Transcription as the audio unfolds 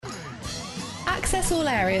Access all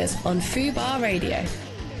areas on Fubar Radio.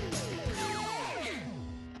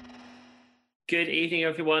 Good evening,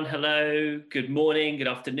 everyone. Hello, good morning, good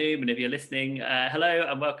afternoon, whenever you're listening. Hello,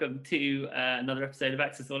 and welcome to another episode of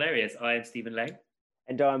Access All Areas. I am Stephen Lane.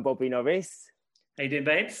 And I'm Bobby Norris. How you doing,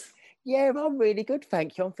 babes? Yeah, I'm really good,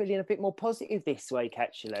 thank you. I'm feeling a bit more positive this week,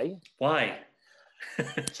 actually. Why? Do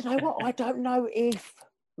you know what? I don't know if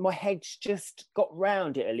my head's just got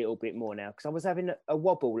round it a little bit more now, because I was having a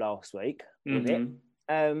wobble last week with it.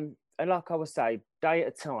 And like I was saying, day at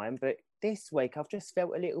a time, but this week I've just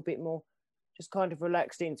felt a little bit more just kind of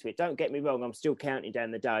relaxed into it. Don't get me wrong, I'm still counting down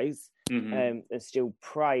the days and still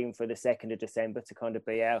praying for the 2nd of December to kind of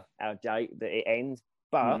be our date that it ends.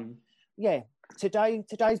 But yeah,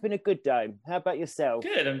 today's been a good day. How about yourself?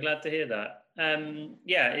 Good, I'm glad to hear that.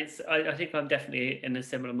 I think I'm definitely in a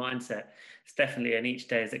similar mindset. It's definitely an each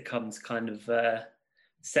day as it comes kind of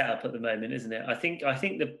set up at the moment, isn't it? I think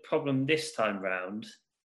the problem this time round,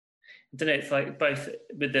 I don't know, it's like both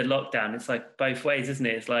with the lockdown, it's like both ways, isn't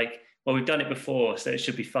it? It's like, well, we've done it before, so it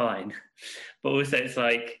should be fine. But also it's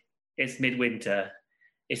like, it's midwinter,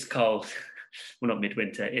 it's cold. Well, not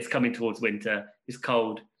midwinter, it's coming towards winter, it's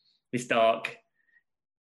cold, it's dark.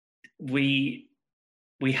 We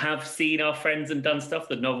have seen our friends and done stuff.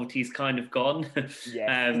 The novelty's kind of gone.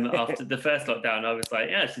 Yeah. After the first lockdown, I was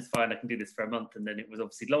like, yeah, this is fine, I can do this for a month. And then it was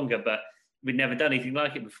obviously longer, but we'd never done anything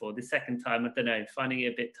like it before. The second time, I don't know, finding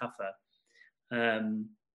it a bit tougher.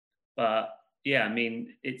 But yeah, I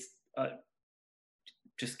mean, it's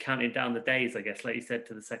just counting down the days, I guess, like you said,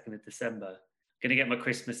 to the 2nd of December. Going to get my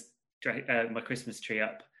Christmas tree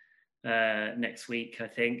up next week, I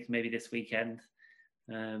think, maybe this weekend,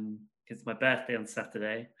 because it's my birthday on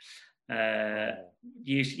Saturday.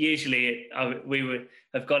 Usually we would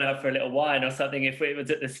have gone out for a little wine or something if it was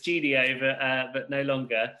at the studio, but no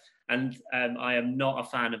longer. And I am not a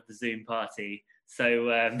fan of the Zoom party, so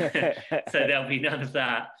so there'll be none of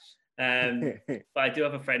that. But I do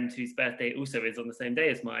have a friend whose birthday also is on the same day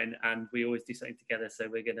as mine, and we always do something together. So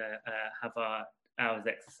we're gonna have our hours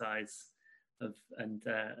exercise and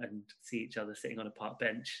see each other sitting on a park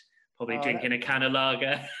bench, probably drinking a can of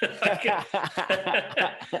lager,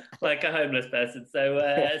 like a homeless person. So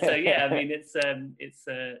yeah, I mean, it's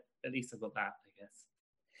at least I've got that, I guess.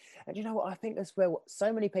 And you know what? I think as well,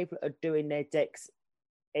 so many people are doing their decks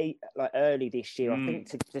like early this year. I think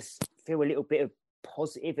to just feel a little bit of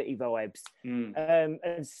positivity vibes.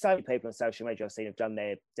 And so many people on social media I've seen have done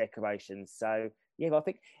their decorations. So yeah, I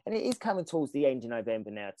think, and it is coming towards the end of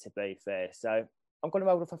November now, to be fair. So I'm going to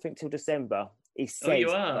hold off, I think, till December. He says, oh,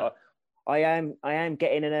 you are? I am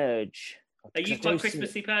getting an urge. Are you quite a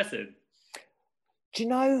Christmassy person? Do you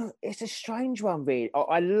know, it's a strange one, really.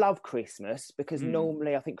 I love Christmas because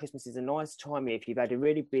normally I think Christmas is a nice time if you've had a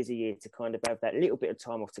really busy year to kind of have that little bit of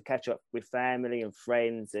time off to catch up with family and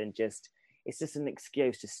friends, and just, it's just an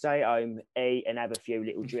excuse to stay at home, eat and have a few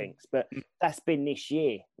little drinks. But that's been this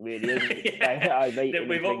year, really, isn't it? Yeah.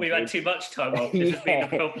 We've had too much time off. This has been a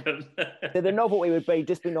problem. So the novelty would be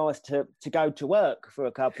just be nice to go to work for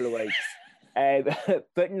a couple of weeks.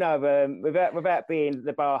 But no, without being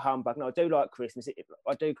the bar humbug, no, I do like Christmas.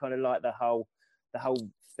 I do kind of like the whole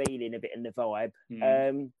feeling of it and the vibe.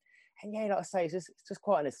 And yeah, like I say, it's just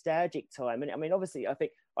quite a nostalgic time. And I mean, obviously, I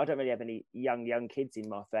think I don't really have any young kids in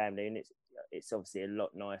my family, and it's obviously a lot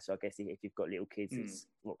nicer, I guess, if you've got little kids. It's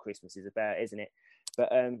what Christmas is about, isn't it?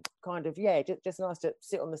 But kind of, yeah, just nice to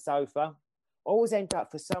sit on the sofa. Always end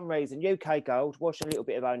up, for some reason, UK Gold, watch a little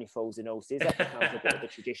bit of Only Fools and Horses. That becomes a bit of a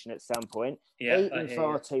tradition at some point. Yeah, eating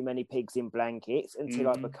far too many pigs in blankets until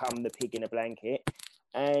I become the pig in a blanket.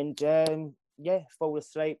 And yeah, fall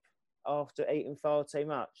asleep after eating far too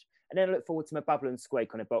much. And then I look forward to my bubble and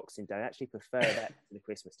squeak on a Boxing Day. I actually prefer that to the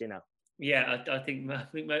Christmas dinner. Yeah, I think a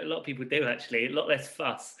lot of people do, actually. A lot less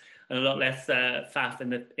fuss and a lot less faff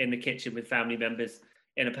in the kitchen with family members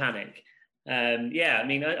in a panic. Yeah, I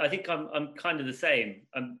mean, I think I'm kind of the same.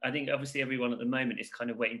 I think obviously everyone at the moment is kind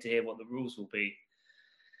of waiting to hear what the rules will be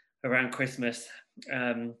around Christmas.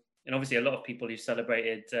 And obviously a lot of people who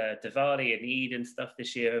celebrated Diwali and Eid and stuff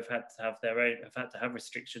this year have had to have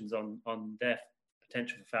restrictions on their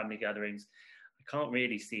potential for family gatherings. I can't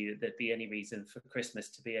really see that there'd be any reason for Christmas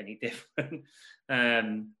to be any different,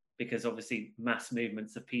 because obviously mass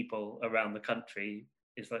movements of people around the country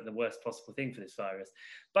is like the worst possible thing for this virus.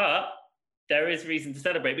 But there is reason to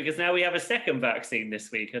celebrate because now we have a second vaccine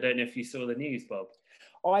this week. I don't know if you saw the news, Bob.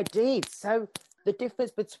 I did. So the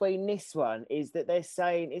difference between this one is that they're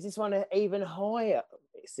saying, is this one an even higher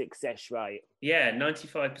success rate? Yeah,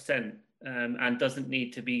 95%, and doesn't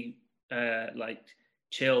need to be like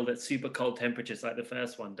chilled at super cold temperatures like the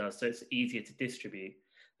first one does, so it's easier to distribute.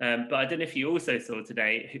 But I don't know if you also saw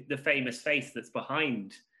today the famous face that's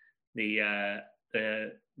behind the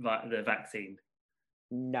vaccine.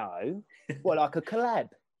 No. What, like a collab?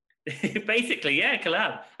 Basically, yeah,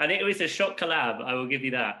 collab. And it was a shock collab, I will give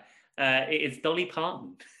you that. It is Dolly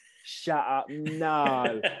Parton. Shut up.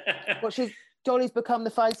 No. Dolly's become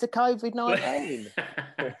the face of COVID-19.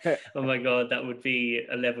 Oh my God, that would be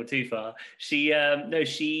a level too far. She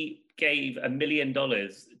gave $1 million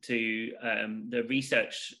to the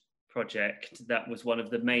research project that was one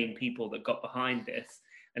of the main people that got behind this.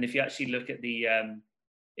 And if you actually look at the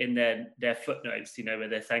in their footnotes, where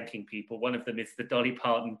they're thanking people, one of them is the Dolly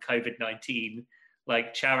Parton COVID-19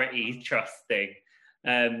 charity trust thing.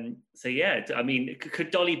 So yeah, I mean,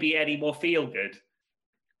 could Dolly be any more feel good?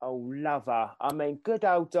 Oh, love her. I mean, good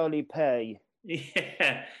old Dolly P.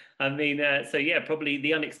 Yeah, I mean, so yeah, probably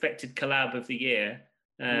the unexpected collab of the year.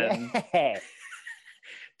 Yeah.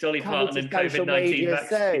 Dolly Parton and COVID-19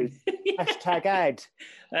 vaccine. Hashtag ad.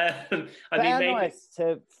 Nice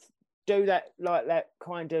to do that, like that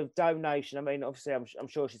kind of donation. I mean, obviously, I'm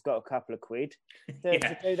sure she's got a couple of quid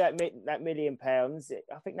to do that £1 million. I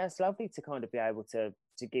think that's lovely to kind of be able to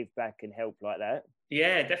give back and help like that.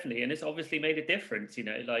 Yeah, definitely, and it's obviously made a difference.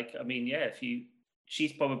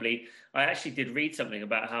 She's probably. I actually did read something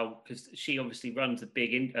about how, because she obviously runs a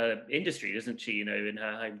big industry, doesn't she? In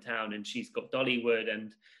her hometown, and she's got Dollywood,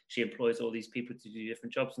 and she employs all these people to do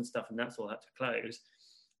different jobs and stuff, and that's all had to close.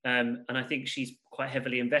 And I think she's quite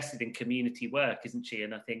heavily invested in community work, isn't she?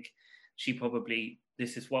 And I think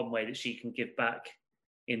this is one way that she can give back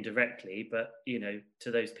indirectly, but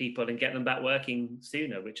to those people and get them back working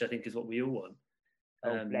sooner, which I think is what we all want.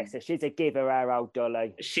 Oh, bless her. She's a giver, our old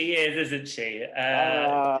Dolly. She is, isn't she?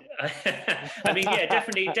 I mean, yeah,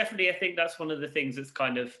 definitely. I think that's one of the things that's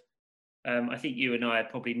kind of, I think you and I are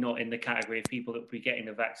probably not in the category of people that will be getting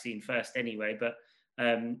the vaccine first anyway, but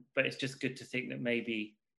it's just good to think that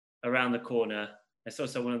maybe around the corner, I saw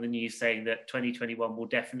someone on the news saying that 2021 will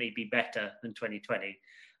definitely be better than 2020.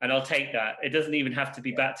 And I'll take that. It doesn't even have to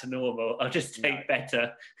be back to normal. I'll just take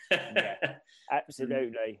better. Yeah,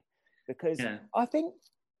 absolutely. Because I think,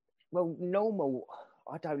 normal,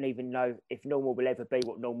 I don't even know if normal will ever be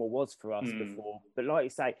what normal was for us before. But like you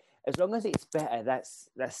say, as long as it's better, that's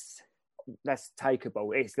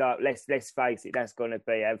takeable. It's like, let's face it, that's going to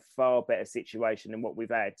be a far better situation than what we've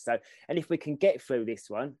had. So, and if we can get through this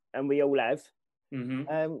one, and we all have,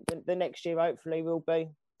 the next year hopefully will be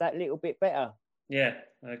that little bit better. Yeah,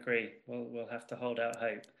 I agree. We'll have to hold out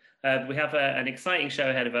hope. We have an exciting show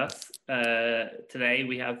ahead of us today.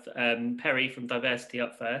 We have Perry from Diversity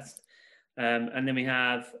up first. And then we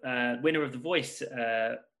have winner of The Voice,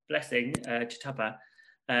 Blessing Chitapa,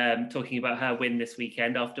 talking about her win this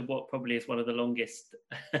weekend after what probably is one of the longest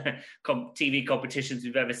TV competitions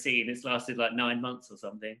we've ever seen. It's lasted like 9 months or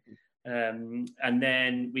something. And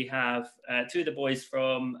then we have two of the boys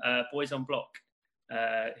from Boys on Block,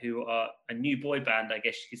 who are a new boy band, I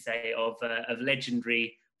guess you could say, of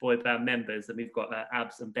legendary boy band members. And we've got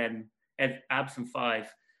Abs and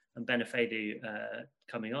Five and Ben Afedu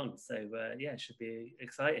coming on. So yeah, it should be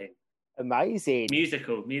exciting. Amazing.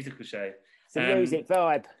 Musical show. It's a music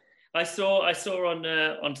vibe. I saw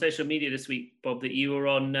on social media this week, Bob, that you were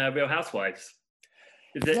on Real Housewives.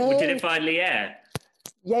 Did it finally air?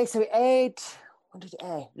 Yeah, so it aired. When did it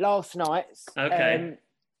air? Last night. Okay.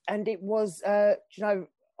 And it was,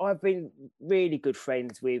 I've been really good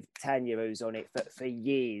friends with Tanya, who's on it for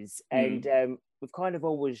years. And we've kind of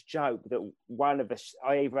always joked that one of us,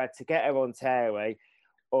 I either had to get her on Terry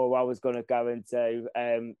or I was going to go and do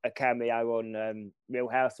a cameo on Real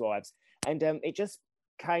Housewives. And it just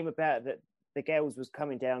came about that the girls was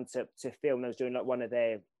coming down to film. They was doing like one of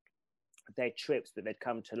their trips, but they'd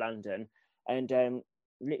come to London. And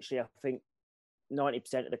literally, I think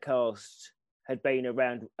 90% of the cast had been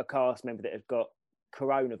around a cast member that had got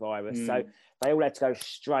coronavirus. So they all had to go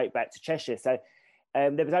straight back to Cheshire. So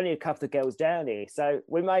there was only a couple of girls down here. So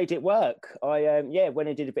we made it work. I went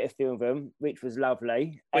and did a bit of film with them, which was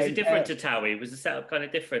lovely. Was it different to Towie? Was the setup kind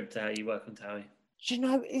of different to how you work on Towie? Do you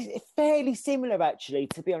know, it's fairly similar, actually,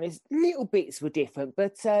 to be honest. Little bits were different,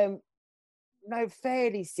 but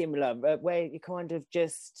fairly similar, where you kind of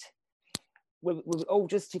just... We're all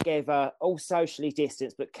just together, all socially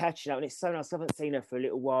distanced, but catching up. And it's so nice. I haven't seen her for a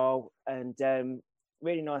little while, and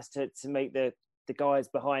really nice to meet the guys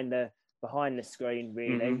behind the screen,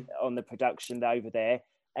 really, on the production over there.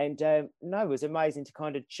 And it was amazing to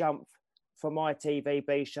kind of jump from my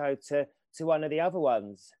TVB show to one of the other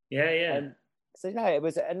ones. Yeah. So it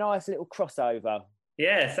was a nice little crossover.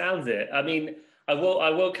 Yeah, sounds it. I mean, I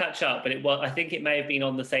will catch up, but I think it may have been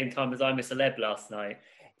on the same time as I'm a Celeb last night.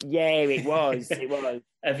 Yeah, it was. It was.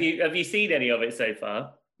 Have you seen any of it so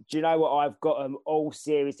far? Do you know what? I've got them all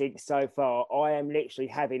series in so far. I am literally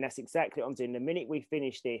having, that's exactly what I'm doing. The minute we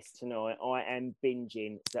finish this tonight, I am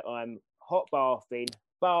binging. So I'm hot bathing,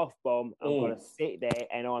 bath bomb. I'm going to sit there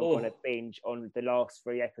and I'm going to binge on the last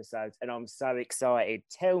 3 episodes. And I'm so excited.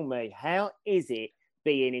 Tell me, how is it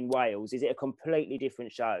being in Wales? Is it a completely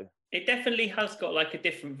different show? It definitely has got like a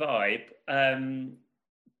different vibe.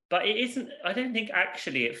 But it isn't, I don't think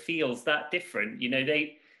actually it feels that different. You know,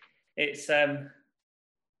 it's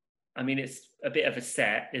a bit of a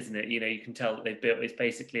set, isn't it? You know, you can tell that they've built, it's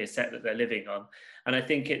basically a set that they're living on. And I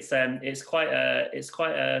think it's quite a,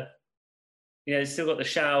 you know, they've still got the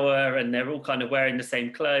shower and they're all kind of wearing the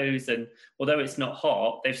same clothes. And although it's not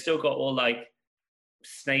hot, they've still got all like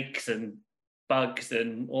snakes and bugs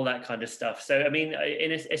and all that kind of stuff. So, I mean,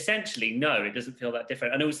 essentially, no, it doesn't feel that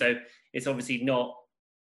different. And also, it's obviously not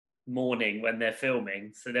morning when they're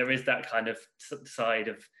filming. So there is that kind of side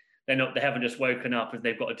of, they haven't just woken up and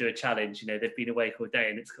they've got to do a challenge. You know, they've been awake all day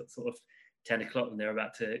and it's got sort of 10 o'clock and they're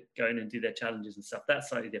about to go in and do their challenges and stuff. That's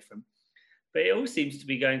slightly different. But it all seems to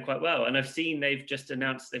be going quite well. And I've seen they've just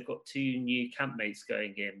announced they've got 2 new campmates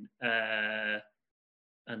going in.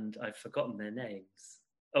 And I've forgotten their names.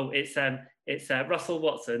 Oh, it's Russell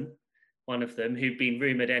Watson, one of them, who'd been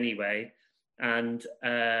rumoured anyway. And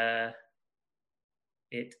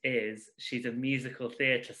she's a musical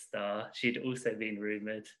theatre star. She'd also been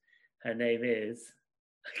rumoured. Her name is,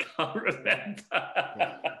 I can't remember.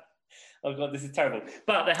 Oh God, this is terrible.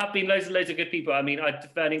 But there have been loads and loads of good people. I mean,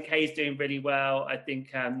 Vernon Kay's doing really well. I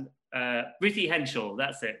think Ruthie Henschel,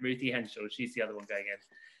 that's it, Ruthie Henschel. She's the other one going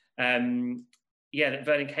in. Yeah,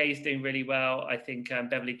 Vernon Kay's doing really well. I think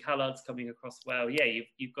Beverly Callard's coming across well. Yeah,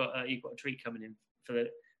 you've got a treat coming in for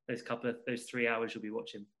those 3 hours you'll be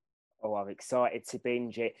watching. Oh, I'm excited to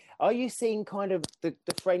binge it. Are you seeing kind of the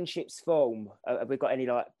friendships form? Have we got any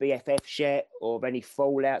like BFFs yet or any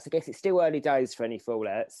fallouts? I guess it's still early days for any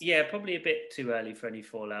fallouts. Yeah, probably a bit too early for any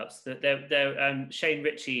fallouts. They're Shane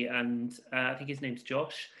Ritchie and I think his name's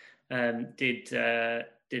Josh did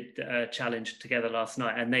a challenge together last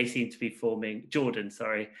night, and they seem to be forming. Jordan,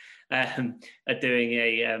 sorry, are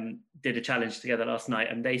doing did a challenge together last night,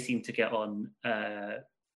 and they seem to get on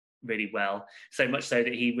really well, so much so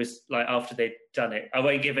that he was like, after they'd done it, I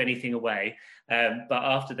won't give anything away, but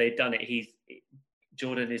after they'd done it,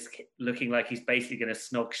 Jordan is looking like he's basically going to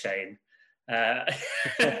snog Shane,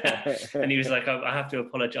 and he was like, I have to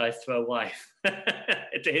apologize to her wife,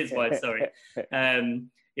 to his wife, sorry.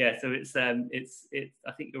 Yeah, so it's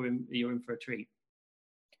I think you're in for a treat.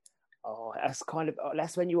 Oh,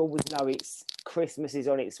 that's when you always know it's Christmas is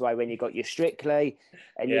on its way, when you got your Strictly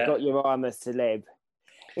and you've got your I'm a Celeb.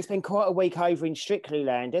 It's been quite a week over in Strictly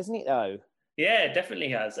land, hasn't it, though? Yeah, it definitely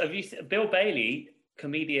has. Have you Bill Bailey,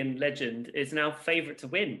 comedian legend, is now favourite to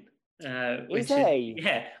win. Is he?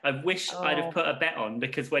 Yeah, I wish I'd have put a bet on,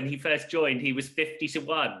 because when he first joined, he was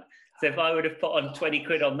 50-1. So if I would have put on 20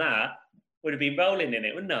 quid on that, would have been rolling in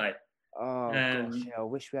it, wouldn't I? Oh, gosh, yeah, I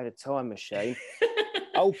wish we had a time machine.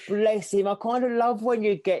 Oh, bless him. I kind of love when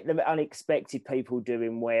you get the unexpected people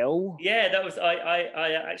doing well. Yeah, that was,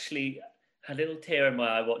 I actually had a little tear in my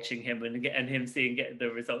eye watching him and him getting the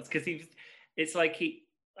results, because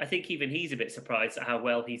I think even he's a bit surprised at how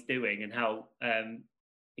well he's doing and how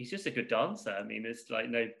he's just a good dancer. I mean, there's like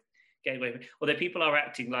no getting away from it. Although people are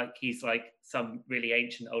acting like he's like some really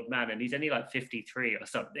ancient old man, and he's only like 53 or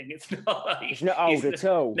something. It's not like he's not old at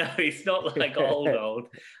all. No, he's not like old.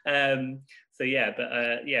 So yeah,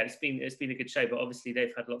 but yeah, it's been a good show. But obviously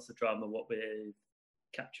they've had lots of drama. What with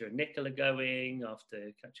Catcher and Nicola going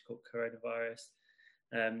after Catcher caught coronavirus.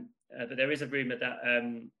 But there is a rumour that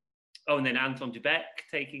and then Anton Dubek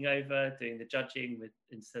taking over, doing the judging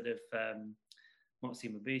instead of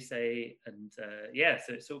Motsi Mabuse, and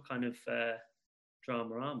so it's all kind of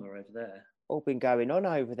drama over there. All been going on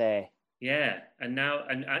over there. Yeah, and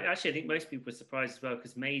actually I think most people were surprised as well,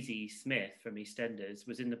 because Maisie Smith from EastEnders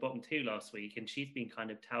was in the bottom 2 last week, and she's been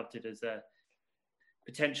kind of touted as a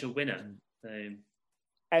potential winner. So.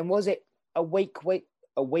 And was it a week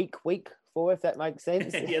for, if that makes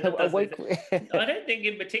sense? Yeah, that does. I don't think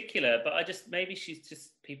in particular, but maybe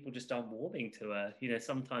people just aren't warming to her. You know,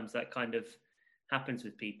 sometimes that kind of happens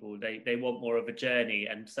with people. They want more of a journey,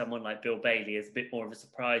 and someone like Bill Bailey is a bit more of a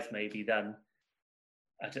surprise maybe than,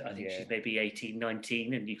 I think she's maybe 18,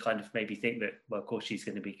 19, and you kind of maybe think that, well, of course she's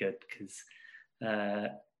going to be good because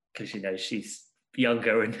you know, she's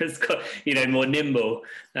younger and has got, you know, more nimble.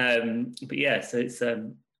 But yeah, so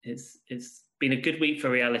it's been a good week for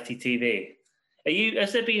reality TV.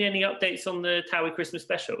 Has there been any updates on the Towie Christmas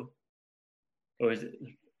special? Or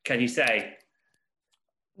can you say?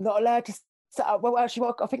 Not allowed to say. Well,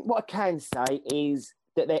 actually, I think what I can say is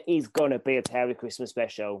that there is gonna be a Terry Christmas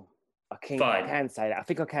special. I can say that. I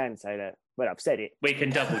think I can say that. Well, I've said it. We can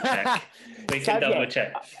double check. Double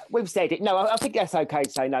check. We've said it. No, I think that's okay to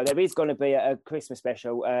say. No, there is going to be a Christmas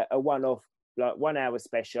special, a one-off, like 1 hour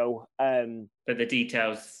special. But the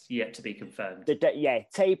details yet to be confirmed.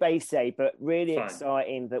 TBC, but really Fine.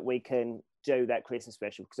 exciting that we can do that Christmas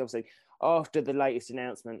special, because obviously after the latest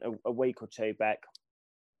announcement a week or two back,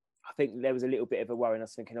 I think there was a little bit of a worry, and I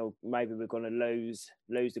was thinking, oh, maybe we're going to lose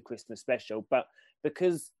the Christmas special. But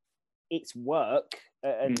because it's work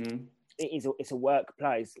and it's a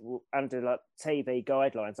workplace under like TV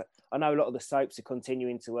guidelines. I know a lot of the soaps are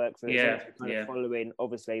continuing to work for following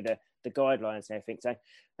obviously the guidelines and everything. So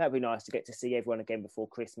that'd be nice to get to see everyone again before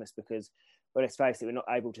Christmas, because, well, let's face it, we're not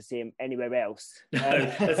able to see them anywhere else.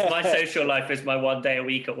 No, that's my social life is my 1 day a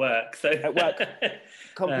week at work. So at work,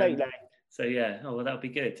 completely. So yeah, well, that'll be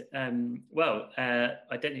good. I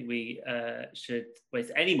don't think we should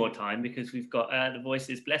waste any more time, because we've got the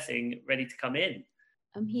Voices blessing ready to come in.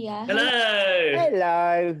 I'm here.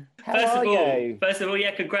 Hello. How are you? First of all,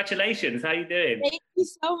 yeah, congratulations. How are you doing? Thank you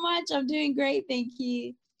so much. I'm doing great. Thank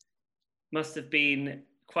you. Must have been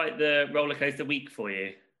quite the roller coaster week for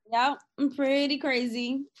you. Yeah, I'm pretty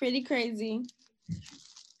crazy.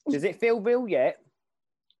 Does it feel real yet?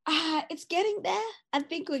 It's getting there. I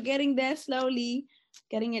think we're getting there slowly,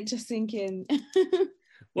 getting it to sink in.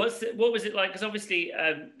 What was it like? Because obviously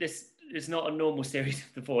this is not a normal series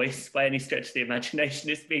of The Voice by any stretch of the imagination.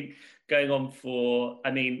 It's been going on for,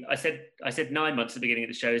 I mean, I said 9 months at the beginning of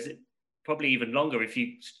the show. Is it probably even longer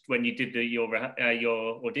when you did your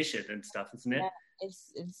audition and stuff, isn't it? Yeah,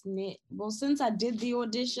 it's neat. Well, since I did the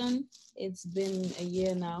audition, it's been a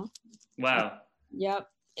year now. Wow. Yep,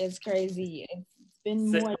 it's crazy. It's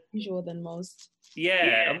been more unusual than most.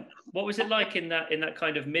 Yeah. What was it like in that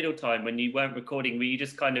kind of middle time when you weren't recording? Were you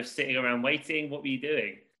just kind of sitting around waiting? What were you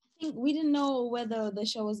doing? I think we didn't know whether the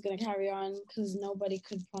show was going to carry on, because nobody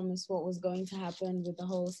could promise what was going to happen with the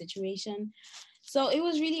whole situation. So it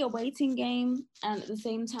was really a waiting game, and at the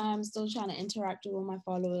same time still trying to interact with all my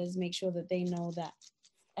followers, make sure that they know that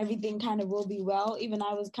everything kind of will be well. Even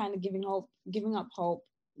I was kind of giving up hope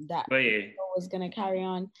that the show was going to carry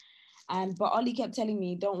on. But Ollie kept telling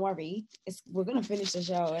me, don't worry, we're going to finish the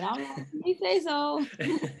show. And I'm like, you say so.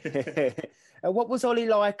 And what was Ollie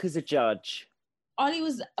like as a judge? Ollie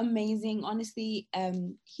was amazing, honestly.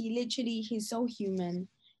 He's so human.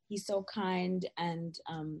 He's so kind. And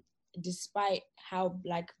despite how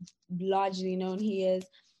largely known he is,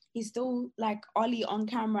 he's still like Ollie on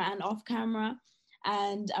camera and off camera.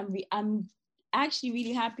 And I'm actually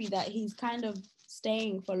really happy that he's kind of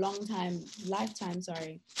staying for a lifetime,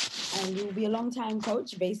 and he'll be a long time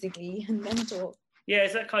coach basically and mentor. Yeah,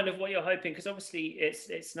 is that kind of what you're hoping? Because obviously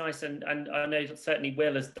it's nice, and I know certainly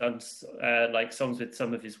Will has done like songs with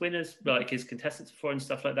some of his winners, like his contestants before and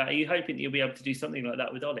stuff like that. Are you hoping that you'll be able to do something like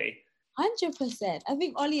that with Ollie? 100%. I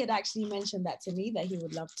think Ollie had actually mentioned that to me, that he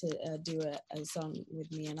would love to do a song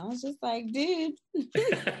with me, and I was just like, dude.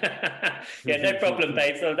 Yeah, no problem,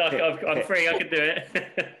 babes. I'm free. I can do it.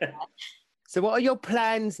 So what are your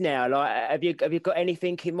plans now? Like, have you got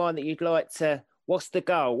anything in mind that you'd like to? What's the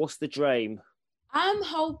goal? What's the dream? I'm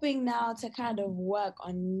hoping now to kind of work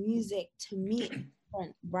on music, to meet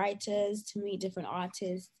different writers, to meet different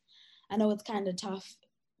artists. I know it's kind of tough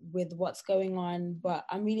with what's going on, but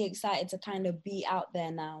I'm really excited to kind of be out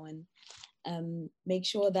there now and make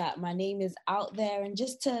sure that my name is out there, and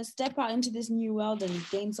just to step out into this new world and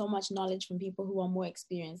gain so much knowledge from people who are more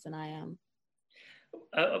experienced than I am.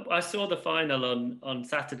 I saw the final on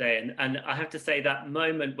Saturday, and I have to say that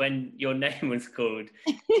moment when your name was called,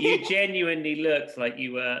 you genuinely looked like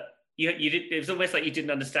you did. It was almost like you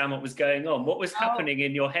didn't understand what was going on. What was happening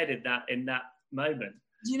in your head in that moment?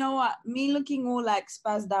 Do you know what? Me looking all like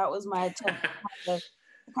spazzed out was my attempt to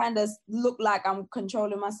kind of look like I'm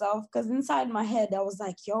controlling myself, because inside my head I was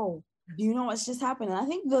like, yo, do you know what's just happening? I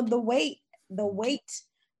think the weight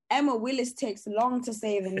Emma Willis takes long to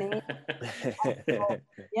say the name. You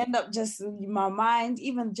end up just, my mind,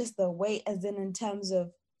 even just the weight as in terms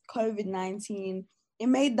of COVID-19, it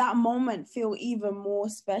made that moment feel even more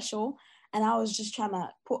special. And I was just trying to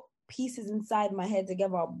put pieces inside my head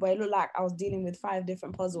together, but it looked like I was dealing with 5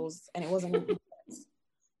 different puzzles and it wasn't making sense.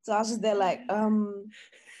 So I was just there like,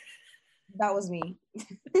 that was me.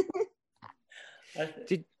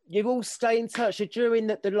 Did you all stay in touch during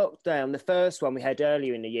the lockdown, the first one we had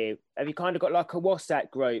earlier in the year? Have you kind of got like a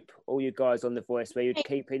WhatsApp group, all you guys on The Voice, where you'd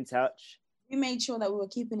keep in touch? We made sure that we were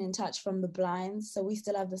keeping in touch from the blinds. So we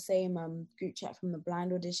still have the same group chat from the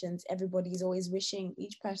blind auditions. Everybody's always wishing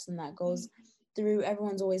each person that goes through,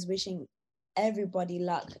 everyone's always wishing everybody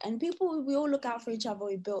luck. And people, we all look out for each other.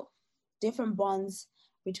 We built different bonds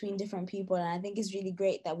between different people. And I think it's really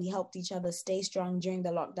great that we helped each other stay strong during the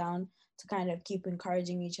lockdown to kind of keep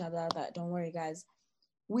encouraging each other that don't worry, guys.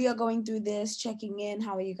 We are going through this, checking in.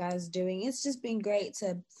 How are you guys doing? It's just been great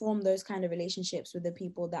to form those kind of relationships with the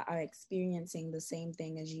people that are experiencing the same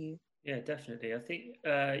thing as you. Yeah, definitely. I think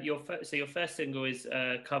your first single is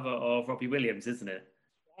a cover of Robbie Williams, isn't it?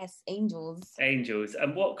 Yes, Angels. Angels.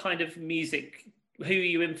 And what kind of music, who are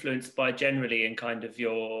you influenced by generally in kind of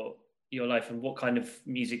your life, and what kind of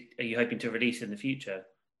music are you hoping to release in the future?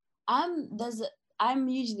 I'm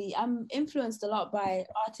influenced a lot by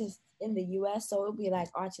artists in the US, so it'll be like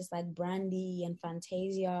artists like Brandy and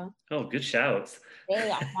Fantasia. Oh, good shouts. They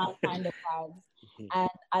are my kind of vibes, and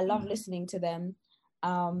I love listening to them.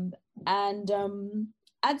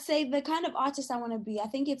 I'd say the kind of artist I want to be, I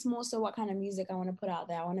think it's more so what kind of music I want to put out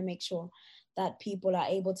there. I want to make sure that people are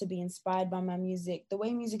able to be inspired by my music. The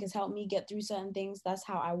way music has helped me get through certain things, that's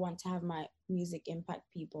how I want to have my music impact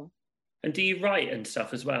people. And do you write and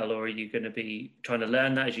stuff as well, or are you going to be trying to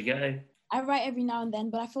learn that as you go? I write every now and then,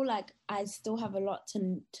 but I feel like I still have a lot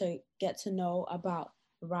to get to know about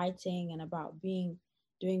writing and about doing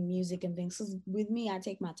music and things. Because with me, I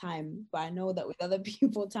take my time, but I know that with other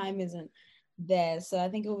people, time isn't there. So I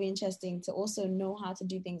think it'll be interesting to also know how to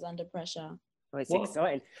do things under pressure. Oh, it's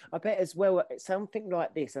exciting. I bet as well, something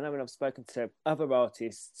like this, I know when I've spoken to other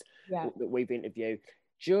artists that we've interviewed,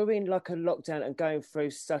 during like a lockdown and going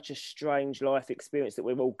through such a strange life experience that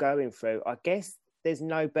we're all going through, I guess there's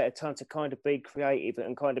no better time to kind of be creative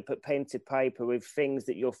and kind of put pen to paper with things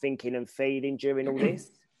that you're thinking and feeling during all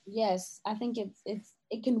this. Yes, I think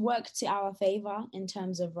it can work to our favor in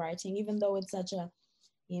terms of writing, even though it's such a,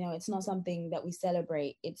 it's not something that we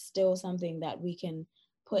celebrate. It's still something that we can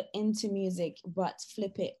put into music, but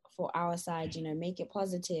flip it for our side, make it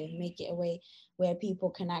positive, make it a way where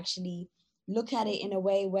people can actually look at it in a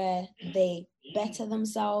way where they better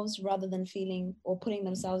themselves rather than feeling or putting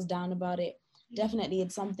themselves down about it. Definitely,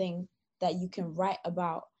 it's something that you can write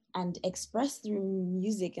about and express through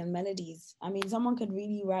music and melodies. I mean, someone could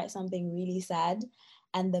really write something really sad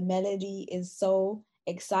and the melody is so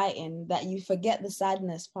exciting that you forget the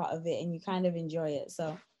sadness part of it and you kind of enjoy it.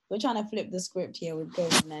 So we're trying to flip the script here with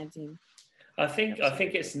COVID-19. I think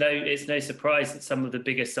it's no surprise that some of the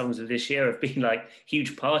biggest songs of this year have been like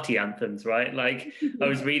huge party anthems, right? Like I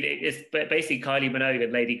was reading, it's basically Kylie Minogue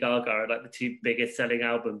and Lady Gaga are like the two biggest selling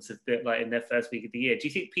albums of like in their first week of the year. Do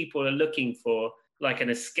you think people are looking for like an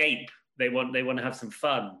escape? They want to have some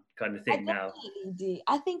fun kind of thing now. Do.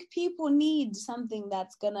 I think people need something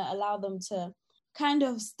that's gonna allow them to kind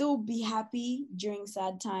of still be happy during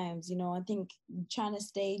sad times. I think trying to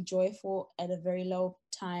stay joyful at a very low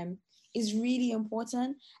time is really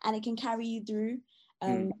important, and it can carry you through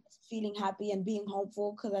feeling happy and being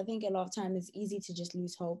hopeful, because I think a lot of time it's easy to just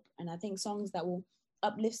lose hope. And I think songs that will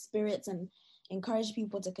uplift spirits and encourage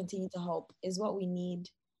people to continue to hope is what we need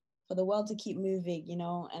for the world to keep moving,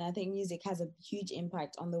 and I think music has a huge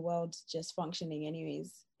impact on the world just functioning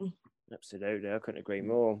anyways. Absolutely, I couldn't agree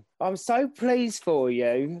more. I'm so pleased for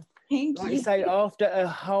you. Thank you. You say, after a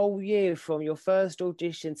whole year from your first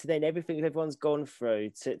audition to then everything everyone's gone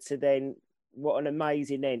through to then what an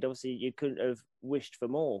amazing end. Obviously, you couldn't have wished for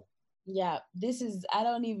more. Yeah, I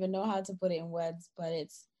don't even know how to put it in words, but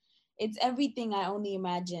it's everything I only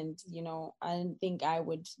imagined. I didn't think I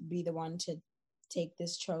would be the one to take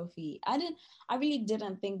this trophy. I really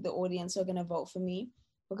didn't think the audience were going to vote for me,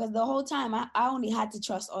 because the whole time I only had to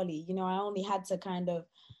trust Ollie. I only had to kind of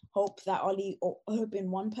hope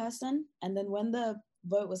in one person. And then when the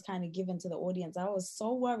vote was kind of given to the audience, I was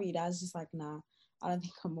so worried. I was just like, nah, I don't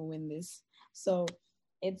think I'm gonna win this. So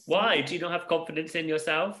it's why do you not have confidence in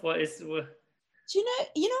yourself? Do you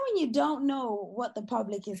know when you don't know what the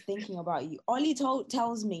public is thinking about you? Ollie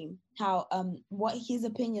tells me how what his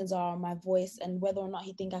opinions are on my voice and whether or not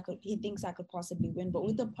he thinks I could possibly win. But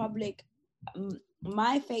with the public,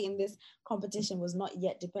 my fate in this competition was not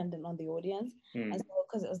yet dependent on the audience. And so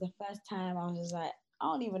because it was the first time, I was just like,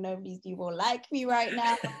 I don't even know if these people like me right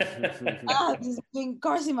now. I've just been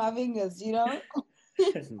crossing my fingers,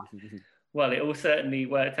 Well, it all certainly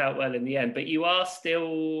worked out well in the end, but you're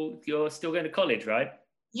still going to college, right?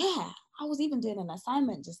 Yeah, I was even doing an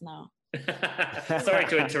assignment just now. Sorry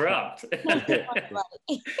to interrupt.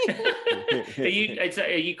 Do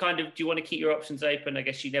you want to keep your options open? I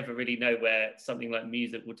guess you never really know where something like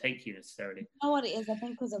music will take you necessarily. You know what it is? I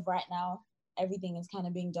think because of right now, everything is kind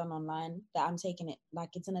of being done online, that I'm taking it like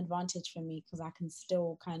it's an advantage for me, because I can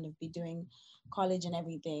still kind of be doing college and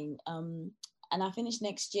everything. And I finish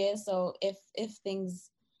next year, so if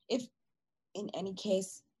in any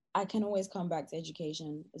case, I can always come back to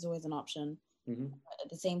education. It's always an option. Mm-hmm. At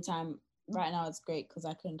the same time, right now it's great because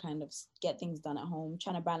I can kind of get things done at home.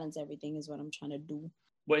 Trying to balance everything is what I'm trying to do.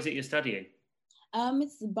 What is it you're studying?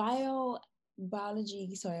 It's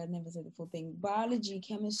biology. Sorry, I never said the full thing. Biology,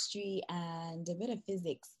 chemistry, and a bit of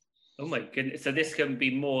physics. Oh my goodness! So this can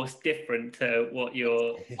be more different to what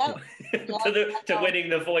you're to winning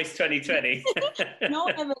the Voice 2020. No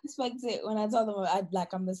one ever expects it when I tell them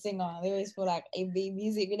I'm a singer. They always feel like it be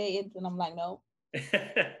music related, and I'm like, no.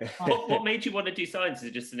 What made you want to do science? Is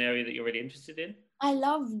it just an area that you're really interested in? I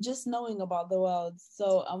love just knowing about the world,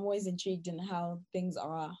 so I'm always intrigued in how things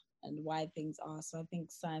are and why things are. So I think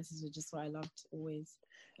science is just what I loved always.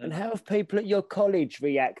 And how have people at your college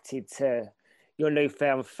reacted to your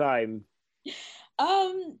newfound fame?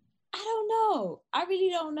 I don't know. I really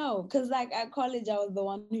don't know. Because like at college, I was the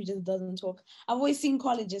one who just doesn't talk. I've always seen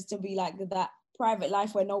colleges to be like that private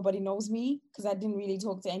life where nobody knows me because I didn't really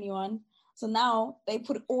talk to anyone. So now they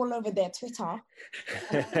put it all over their Twitter.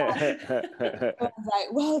 I was like,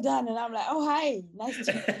 well done. And I'm like, oh, hi. Nice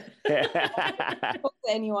to meet you. I don't talk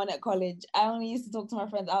to anyone at college. I only used to talk to my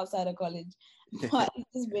friends outside of college. But it's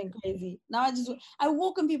just been crazy. Now I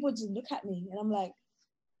walk and people just look at me and I'm like,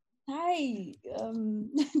 hi,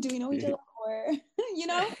 do we know each other? Or, you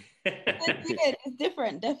know? It's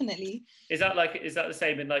different, definitely. Is that the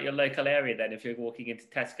same in like your local area then? If you're walking into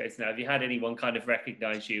Tesco's now, have you had anyone kind of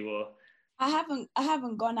recognize you or? I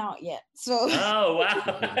haven't gone out yet. So oh wow.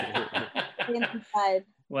 Inside.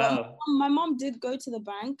 Wow. My mom did go to the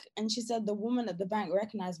bank and she said the woman at the bank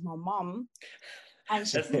recognized my mom. And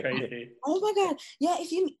she That's said, crazy. oh my God. Yeah,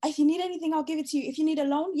 if you need anything, I'll give it to you. If you need a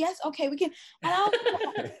loan, yes, okay, we can. And I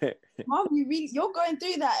was like, Mom, you're going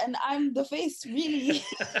through that and I'm the face, really.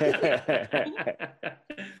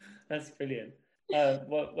 That's brilliant.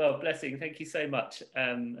 Well, Blessing, thank you so much.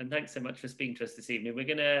 And thanks so much for speaking to us this evening. We're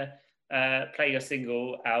gonna play your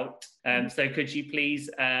single out. So could you please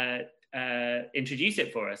introduce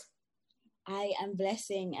it for us? I am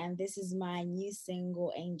Blessing and this is my new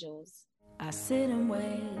single, Angels. I sit and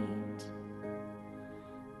wait.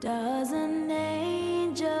 Does an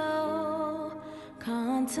angel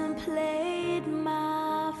contemplate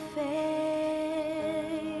my fate?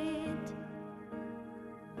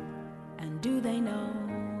 And do they know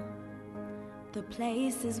the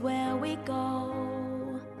places where we go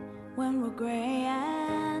when we're gray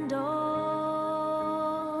and old?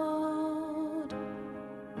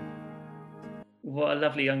 What a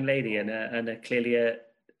lovely young lady and a clearly a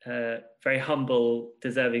very humble,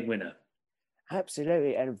 deserving winner.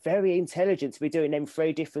 Absolutely, and very intelligent to be doing them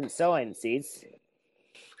 3 different sciences.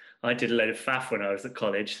 I did a load of faff when I was at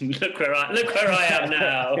college, and look where I am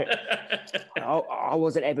now. I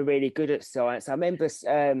wasn't ever really good at science. I remember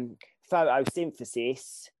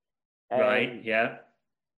photosynthesis. Right, yeah.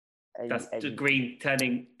 That's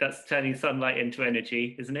turning sunlight into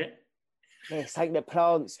energy, isn't it? Yeah, something that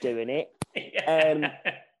plants doing it. Yeah.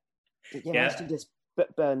 I used to just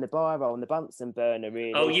burn the biro on the Bunsen burner,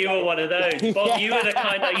 really. Oh, you were one of those. Bob, you were the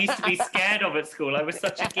kind I used to be scared of at school. I was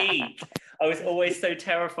such a geek. I was always so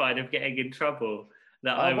terrified of getting in trouble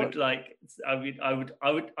that I would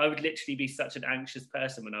literally be such an anxious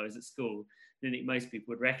person when I was at school. I think most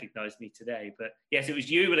people would recognize me today. But yes, it was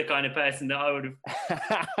you were the kind of person that I would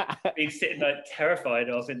have been sitting like terrified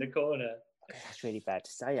of in the corner. That's really bad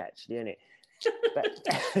to say, actually, isn't it?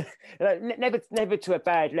 But never to a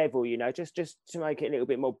bad level, you know, just to make it a little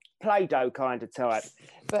bit more Play-Doh kind of type.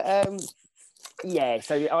 But yeah,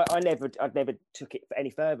 so I'd never took it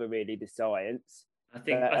any further, really, the science. I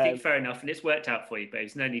think fair enough, and it's worked out for you,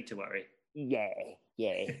 babes. No need to worry. Yeah.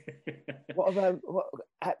 What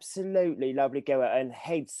absolutely lovely girl, and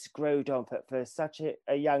head screwed on for such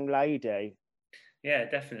a young lady. Yeah,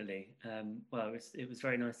 definitely. Well, it was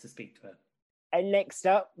very nice to speak to her. And next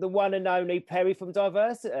up, the one and only Perry from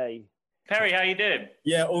Diversity. Perry, how you doing?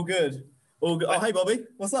 Yeah, all good. All good. Oh, hey, Bobby.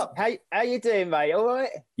 What's up? Hey, how you doing, mate? All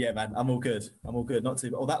right? Yeah, man. I'm all good. Not too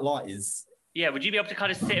bad. Oh, that light is... Yeah, would you be able to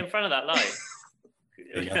kind of sit in front of that light?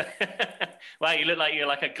 Wow, you look like you're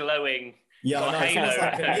like a glowing... Yeah, I know.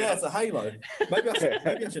 Halo. It's a halo. Maybe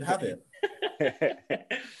I should have it.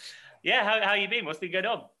 Yeah, how you been? What's been going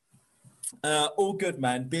on? All good,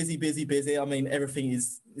 man. Busy. I mean, everything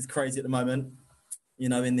is crazy at the moment. You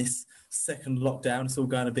know, in this second lockdown, it's all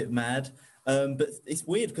going a bit mad. But it's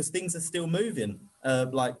weird because things are still moving.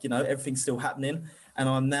 Like, you know, everything's still happening. And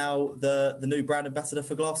I'm now the new brand ambassador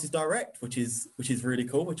for Glasses Direct, which is really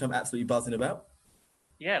cool, which I'm absolutely buzzing about.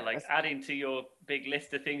 Yeah, like adding to your big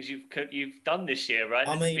list of things you've done this year, right?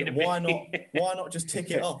 I mean, why not just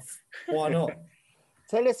tick it off? Why not?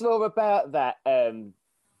 Tell us more about that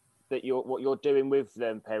that what you're doing with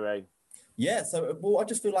them, Perry? Yeah, so well, I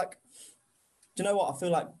just feel like, do you know what? I feel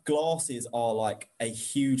like glasses are like a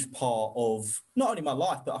huge part of not only my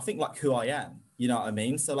life, but I think like who I am. You know what I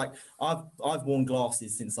mean? So like I've worn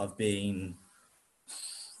glasses since I've been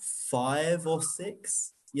 5 or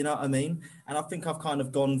 6. You know what I mean? And I think I've kind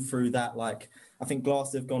of gone through that. Like I think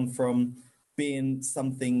glasses have gone from being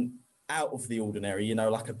something out of the ordinary, you know,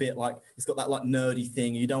 like a bit like it's got that like nerdy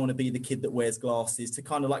thing. You don't want to be the kid that wears glasses, to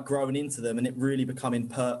kind of like growing into them and it really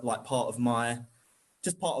becoming like part of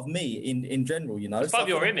me in general, you know. It's part of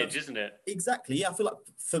your image, isn't it? Exactly. Yeah, I feel like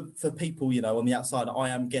for people, you know, on the outside, I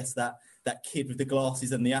am that kid with the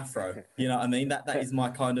glasses and the afro. You know what I mean? That is my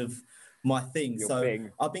kind of my thing.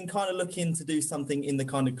 I've been kind of looking to do something in the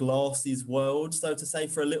kind of glasses world, so to say,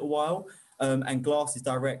 for a little while. And Glasses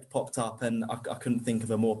Direct popped up, and I couldn't think of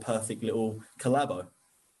a more perfect little collabo.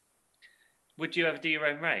 Would you ever do your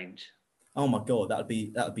own range? Oh my god, that would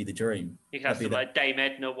be the dream. You can have some like Dame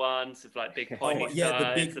Edna ones with like big pointy stars.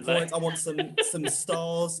 Yeah, the big points. I want some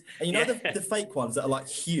stars, and you know the fake ones that are like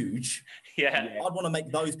huge. Yeah, I'd want to make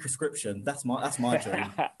those prescription. That's my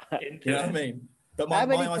dream. You know what I mean? But my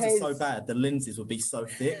eyes are so bad, the lenses would be so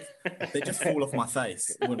thick, they just fall off my face.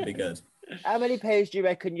 It wouldn't be good. How many pairs do you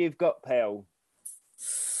reckon you've got, Pearl?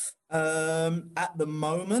 At the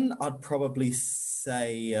moment, I'd probably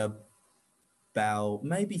say about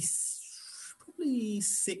probably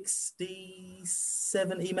 60,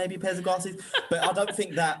 70 maybe pairs of glasses. But I don't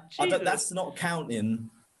think that's not counting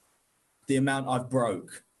the amount I've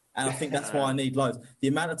broke. And I think that's why I need loads. The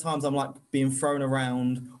amount of times I'm like being thrown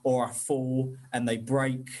around or I fall and they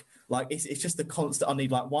break. Like it's just the constant. I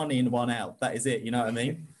need like one in, one out. That is it. You know what I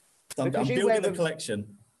mean? So I'm building a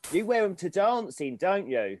collection. You wear them to dancing, don't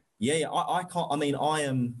you? Yeah. I can't. I mean,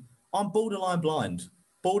 I'm borderline blind.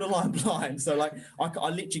 So like, I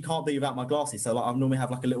literally can't be without my glasses. So like, I normally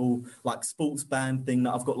have like a little like sports band thing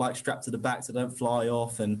that I've got like strapped to the back so they don't fly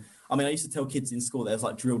off. And I mean, I used to tell kids in school that it was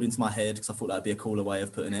like drilled into my head because I thought that'd be a cooler way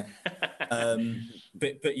of putting it.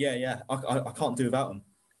 But yeah, I can't do without them.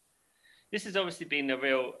 This has obviously been a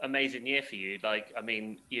real amazing year for you. Like, I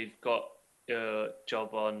mean, you've got your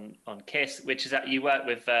job on KISS, which is that you work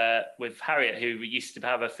with Harriet, who used to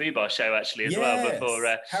have a Fubar show actually as well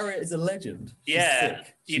before. Harriet is a legend.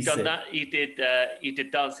 You've done that. You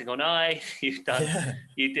did Dancing on Ice.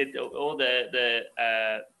 You did all the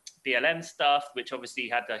BLM stuff, which obviously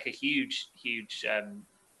had like a huge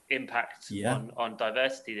impact on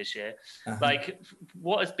diversity this year. Like,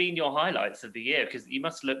 what has been your highlights of the year? Because you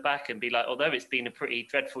must look back and be like, although it's been a pretty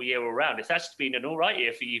dreadful year all around, it's actually been an all right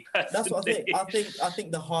year for you personally. That's what I think. I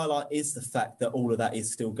think the highlight is the fact that all of that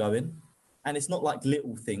is still going, and it's not like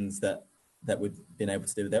little things that we've been able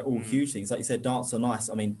to do. They're all huge things. Like you said, Dance on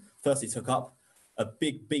Ice. I mean, firstly took up a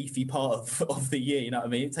big beefy part of the year. You know what I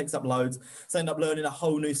mean? It takes up loads. So I ended up learning a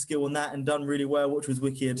whole new skill on that and done really well, which was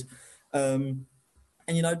wicked.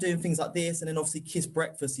 And, you know, doing things like this. And then obviously KISS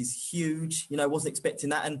Breakfast is huge. You know, wasn't expecting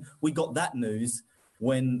that. And we got that news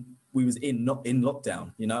when we was not in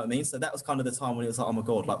lockdown, you know what I mean? So that was kind of the time when it was like, oh my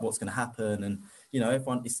God, like what's going to happen? And, you know,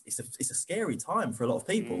 everyone, it's a scary time for a lot of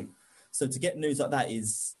people. So to get news like that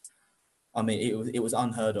is, I mean, it was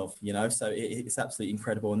unheard of, you know? So it's absolutely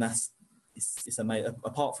incredible. And it's amazing.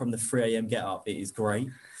 Apart from the 3 a.m. get up, it is great.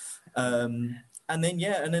 And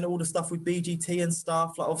then all the stuff with BGT and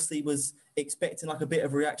stuff, like obviously was expecting like a bit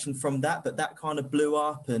of reaction from that, but that kind of blew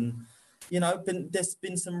up. And, you know, there's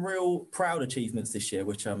been some real proud achievements this year,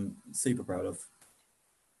 which I'm super proud of.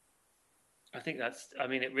 I think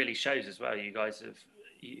it really shows as well. You guys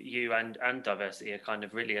you and diversity are kind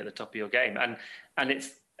of really at the top of your game. And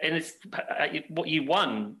it's what you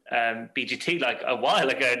won BGT like a while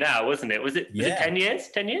ago now, wasn't it? Was it 10 years?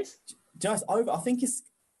 10 years? Just over. I think it's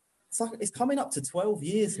coming up to 12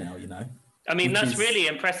 years now, you know. I mean, that's really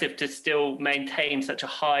impressive to still maintain such a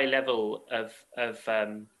high level of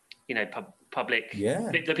you know, public.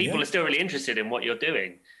 Yeah. The people are still really interested in what you're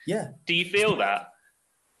doing. Yeah. Do you feel that?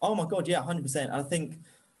 Oh my God, yeah, 100%. I think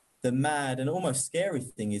the mad and almost scary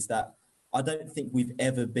thing is that I don't think we've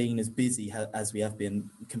ever been as busy as we have been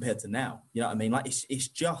compared to now. You know what I mean? Like it's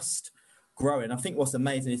just growing. I think what's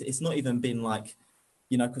amazing is it's not even been like,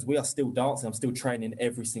 you know, because we are still dancing. I'm still training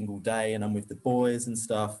every single day and I'm with the boys and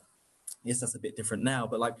stuff. Yes, that's a bit different now,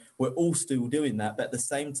 but like we're all still doing that. But at the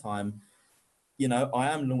same time, you know, I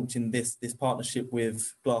am launching this partnership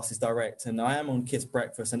with Glasses Direct and I am on KISS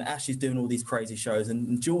Breakfast and Ash is doing all these crazy shows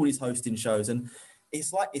and Julie's hosting shows. And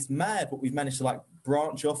it's mad what we've managed to like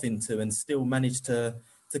branch off into and still manage to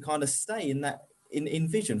kind of stay in that in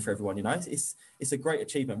vision for everyone. You know, it's a great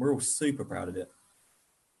achievement. We're all super proud of it.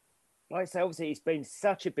 Like I say, obviously, it's been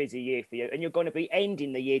such a busy year for you, and you're going to be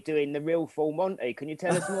ending the year doing the real Full Monty. Can you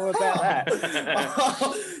tell us more about that?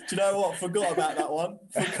 Do you know what? Forgot about that one.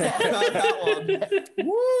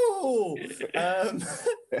 Woo!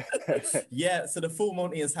 Yeah, so the Full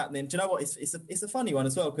Monty is happening. Do you know what? It's a funny one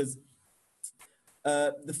as well, because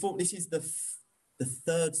this is the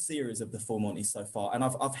third series of the Full Monty so far, and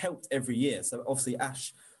I've helped every year. So obviously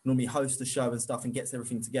Ash normally hosts the show and stuff and gets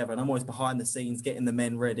everything together, and I'm always behind the scenes getting the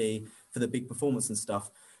men ready for the big performance and stuff.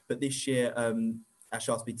 But this year, Ash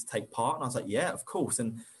asked me to take part, and I was like, yeah, of course.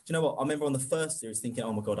 And do you know what? I remember on the first series thinking,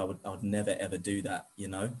 oh my God, I would never ever do that, you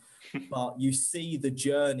know. But you see the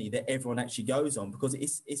journey that everyone actually goes on, because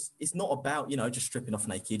it's not about, you know, just stripping off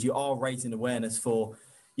naked. You are raising awareness for,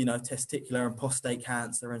 you know, testicular and prostate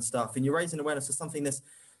cancer and stuff, and you're raising awareness for something that's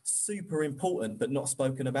super important but not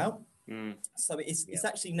spoken about. So it's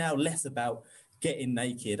actually now less about getting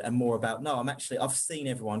naked and more about, no, I've seen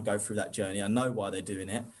everyone go through that journey. I know why they're doing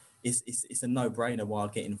it. It's a no-brainer why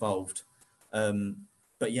I'd get involved.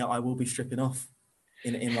 But yeah, I will be stripping off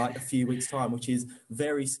in like a few weeks' time, which is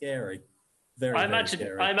very scary. Very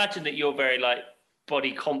scary. I imagine that you're very like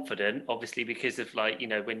body confident, obviously, because of like, you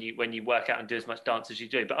know, when you work out and do as much dance as you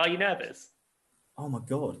do. But are you nervous? Oh my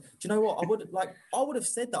God. Do you know what? I would have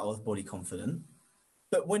said that I was body confident,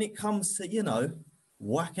 but when it comes to, you know,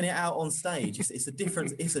 whacking it out on stage, it's a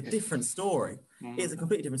different story. It's a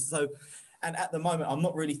completely different. So, and at the moment, I'm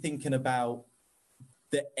not really thinking about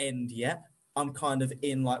the end yet. I'm kind of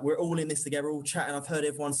in, like, we're all in this together, all chatting. I've heard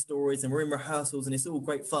everyone's stories and we're in rehearsals and it's all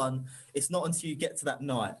great fun. It's not until you get to that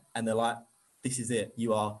night and they're like, this is it.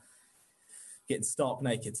 You are getting stark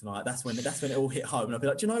naked tonight. That's when it all hit home. And I'll be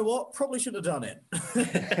like, do you know what? Probably should have done it.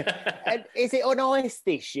 And is it on ice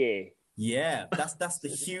this year? Yeah, that's the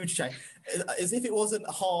huge change. As if it wasn't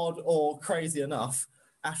hard or crazy enough,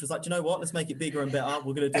 Ash was like, do you know what? Let's make it bigger and better.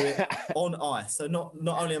 We're going to do it on ice. So not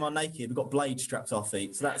only am I naked, we've got blades strapped to our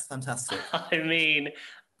feet. So that's fantastic. I mean,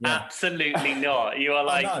 absolutely not. You are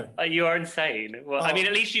like, you are insane. Well, I mean,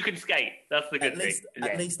 at least you can skate. That's the good thing.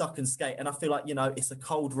 At least I can skate. And I feel like, you know, it's a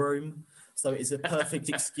cold room. So it's a perfect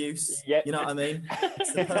excuse. Yep. You know what I mean?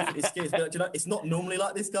 It's the perfect excuse. But, you know, it's not normally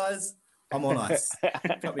like this, guys. I'm on ice.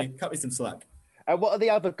 Cut me some slack. And what are the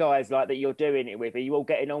other guys like that you're doing it with? Are you all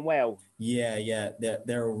getting on well? Yeah.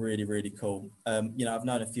 They're all really, really cool. You know, I've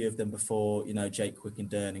known a few of them before, you know, Jake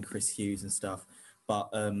Quickendern and Chris Hughes and stuff. But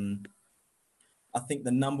I think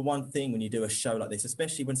the number one thing when you do a show like this,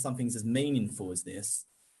 especially when something's as meaningful as this,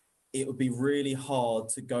 it would be really hard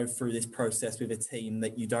to go through this process with a team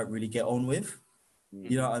that you don't really get on with.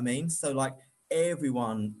 You know what I mean? So, like,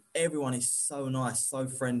 everyone is so nice, so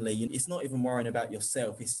friendly. It's not even worrying about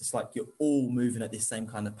yourself. It's just like you're all moving at this same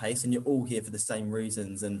kind of pace and you're all here for the same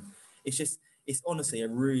reasons. And it's honestly a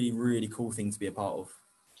really, really cool thing to be a part of.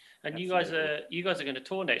 And you guys are going to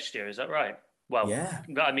tour next year, is that right? Well, yeah.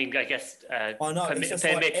 I mean, I guess I know it's just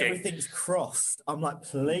like everything's crossed. I'm like,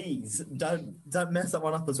 please don't mess that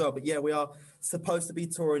one up as well. But yeah, we are supposed to be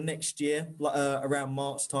touring next year, like around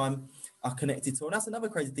March time. Our Connected tour, and that's another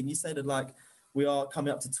crazy thing. You said that, like, we are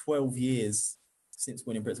coming up to 12 years since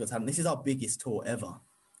winning Britain's Got Talent. This is our biggest tour ever.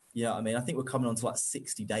 You know what I mean? I think we're coming on to like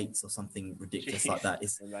 60 dates or something ridiculous like that.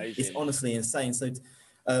 It's honestly insane. So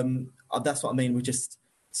that's what I mean. We're just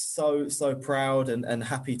so proud and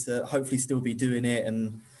happy to hopefully still be doing it.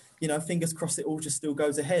 And, you know, fingers crossed it all just still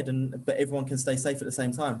goes ahead but everyone can stay safe at the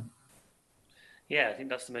same time. Yeah, I think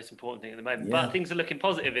that's the most important thing at the moment. Yeah. But things are looking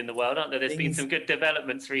positive in the world, aren't there? There's been some good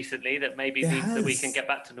developments recently that maybe means that we can get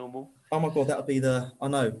back to normal. Oh my God, that would be I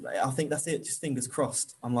know. I think that's it. Just fingers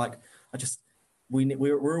crossed. I'm like,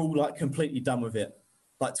 we're all like completely done with it.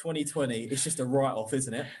 Like 2020, it's just a write-off,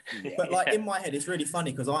 isn't it? Yeah. But like in my head, it's really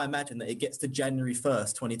funny because I imagine that it gets to January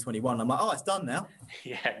 1st, 2021. I'm like, oh, it's done now.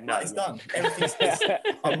 Yeah, no. Like, it's done. Everything's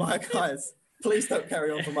I'm like, guys, please don't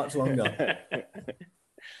carry on for much longer.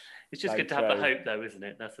 It's just good to have the hope, though, isn't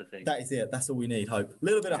it? That's the thing. That is it. That's all we need, hope. A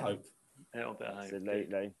little bit of hope. A little bit of hope.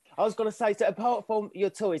 Absolutely. I was going to say, so apart from your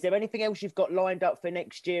tour, is there anything else you've got lined up for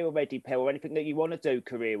next year already, Pell, or anything that you want to do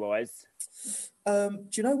career-wise? Do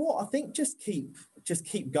you know what? I think just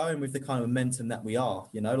keep going with the kind of momentum that we are.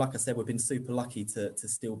 You know, like I said, we've been super lucky to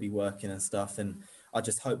still be working and stuff. And I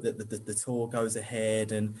just hope that the tour goes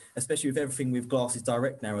ahead. And especially with everything with Glasses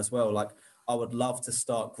Direct now as well, like I would love to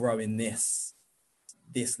start growing this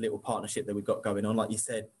little partnership that we've got going on, like you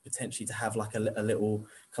said, potentially to have like a little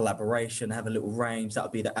collaboration, have a little range. That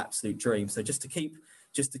would be the absolute dream. So just to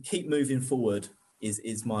keep moving forward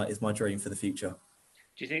is my dream for the future.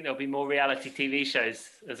 Do you think there'll be more reality TV shows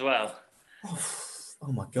as well?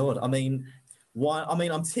 Oh my God! I mean, why? I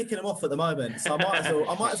mean, I'm ticking them off at the moment, so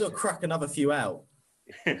I might as well crack another few out.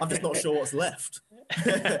 I'm just not sure what's left.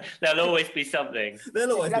 There'll always be something.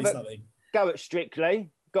 There'll always be something. Go at Strictly.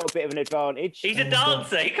 Got a bit of an advantage. He's a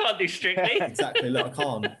dancer. He can't do Strictly. Exactly. Look, I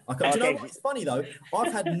can't. Do you know what? It's funny though.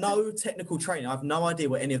 I've had no technical training. I have no idea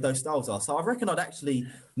what any of those styles are. So I reckon I'd actually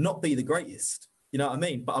not be the greatest. You know what I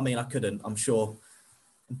mean? But I mean, I couldn't. I'm sure.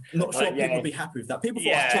 Not sure people would be happy with that. People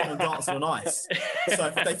thought I was cheating on dancing on ice. So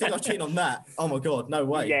if they think I'm cheating on that, oh my God, no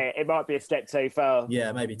way. Yeah, it might be a step too far.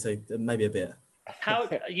 Yeah, maybe a bit. How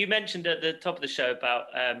you mentioned at the top of the show about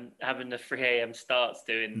having the 3 a.m. starts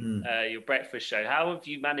doing your breakfast show. How have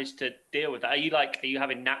you managed to deal with that? Are you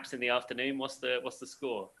having naps in the afternoon? What's the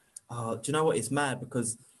score? Do you know what? It's mad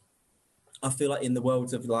because I feel like in the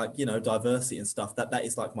world of like, you know, diversity and stuff, that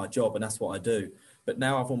is like my job and that's what I do. But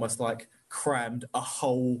now I've almost like crammed a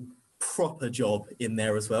whole proper job in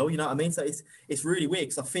there as well. You know what I mean? So it's really weird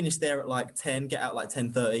because I finish there at like 10, get out like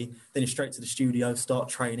 10:30, then straight to the studio, start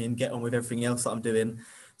training, get on with everything else that I'm doing.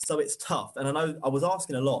 So it's tough. And I know I was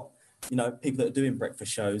asking a lot, you know, people that are doing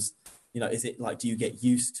breakfast shows, you know, is it like, do you get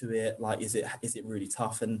used to it? Like, is it really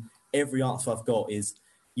tough? And every answer I've got is,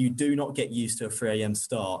 you do not get used to a 3 a.m.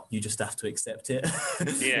 start. You just have to accept it.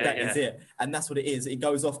 That is it. And that's what it is. It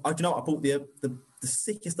goes off. I bought the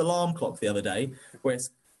sickest alarm clock the other day where it's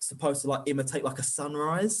supposed to like imitate like a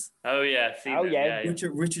sunrise. Oh, yeah.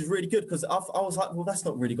 Which is really good because I was like, well, that's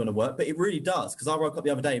not really going to work. But it really does because I woke up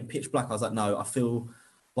the other day in pitch black. I was like, no, I feel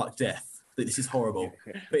like death. This is horrible.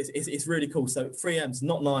 But it's really cool. So 3 a.m.'s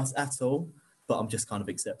not nice at all, but I'm just kind of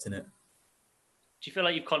accepting it. Do you feel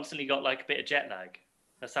like you've constantly got like a bit of jet lag?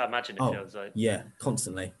 That's how I imagine it feels like. Yeah,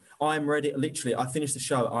 constantly. I'm ready. Literally, I finished the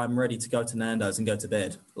show. I'm ready to go to Nando's and go to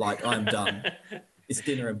bed. Like, I'm done. It's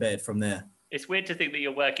dinner and bed from there. It's weird to think that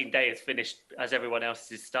your working day is finished as everyone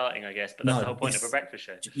else is starting, I guess. But that's the whole point of a breakfast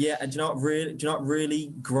show. Yeah, and do you know what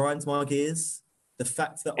really grinds my gears? The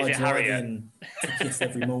fact that I drive in to Kiss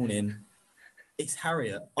every morning. It's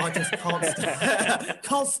Harriet. I just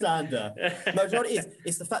can't stand her. No, do you know what it is?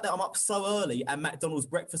 It's the fact that I'm up so early and McDonald's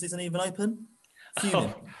breakfast isn't even open.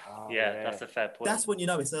 Fuming. That's a fair point. That's when you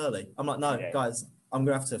know it's early. I'm like, no, guys, I'm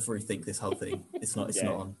gonna have to rethink this whole thing. It's not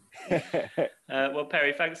on. Well,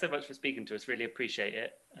 Perry, thanks so much for speaking to us. Really appreciate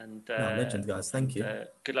it. And legend, guys. Thank you.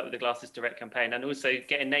 Good luck with the Glasses Direct campaign, and also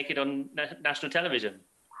getting naked on national television.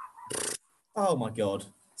 Oh my God!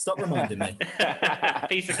 Stop reminding me.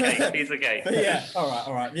 Piece of cake. Yeah.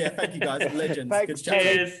 All right. Yeah. Thank you, guys. Legends. Thanks, Good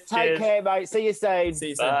cheers. Take care, mate. See you soon.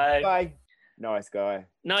 Bye. Nice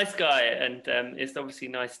guy, and it's obviously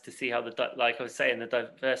nice to see how like I was saying, the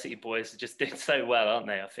Diversity Boys are just doing so well, aren't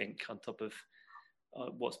they? I think on top of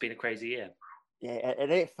what's been a crazy year. Yeah,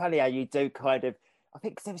 and it's funny how you do kind of. I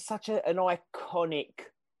think there was such an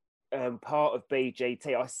iconic part of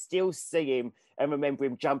BGT. I still see him and remember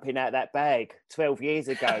him jumping out that bag 12 years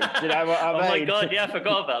ago. Do you know what I mean? Oh my God, yeah, I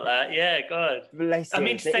forgot about that. Yeah, God. Bless I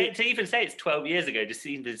mean, him. to even say it's 12 years ago just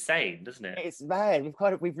seems insane, doesn't it? It's mad.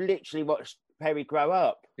 We've literally watched Perry grow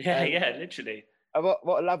up. Yeah, literally. What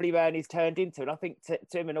a lovely man he's turned into. And I think to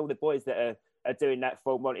him and all the boys that are doing that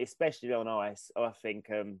for Monty, especially on ice, I think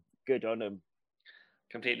good on them.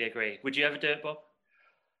 Completely agree. Would you ever do it, Bob?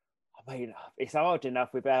 I mean, it's hard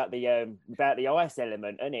enough without the ice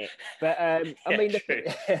element, isn't it? But I mean,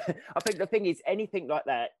 I think the thing is, anything like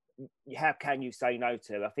that, how can you say no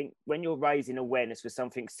to? I think when you're raising awareness for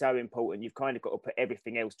something so important, you've kind of got to put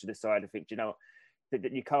everything else to the side. I think, you know,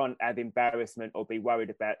 that you can't have embarrassment or be worried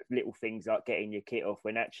about little things like getting your kit off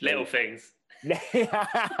when actually little things. Yeah,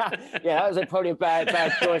 that was probably a bad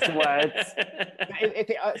choice of words. If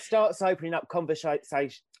it starts opening up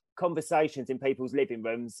conversations in people's living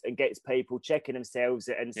rooms and gets people checking themselves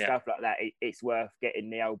and stuff like that, it's worth getting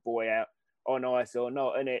the old boy out on ice or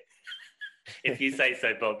not, isn't it? If you say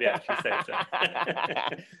so, Bob. Yeah, if you say so.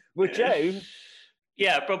 Would you?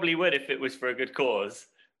 Yeah, I probably would if it was for a good cause.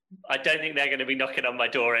 I don't think they're going to be knocking on my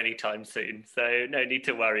door anytime soon, so no need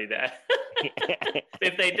to worry there.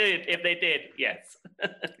 If they did, yes.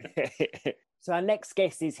 So our next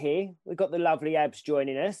guest is here. We've got the lovely Abs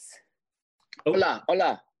joining us. Hola.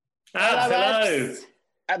 Hello.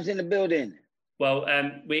 Abs in the building. Well,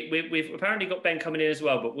 we've apparently got Ben coming in as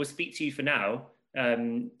well, but we'll speak to you for now.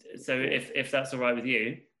 So if that's all right with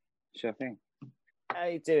you. Sure thing. How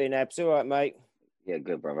you doing, Abs? All right, mate? Yeah,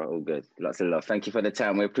 good, brother. All good. Lots of love. Thank you for the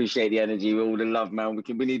time. We appreciate the energy. All the love, man. We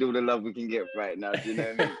need all the love we can get right now. Do you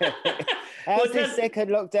know what I mean? How's this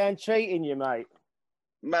second lockdown treating you, mate?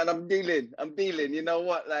 Man, I'm dealing. You know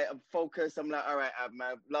what? Like, I'm focused. I'm like, all right, Ab,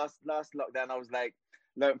 man. Last lockdown, I was like,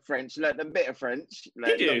 learned French, learned a bit of French.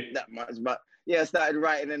 Like, Did you? Not that much, but I started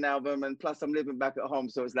writing an album, and plus I'm living back at home,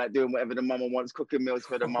 so it's like doing whatever the mama wants, cooking meals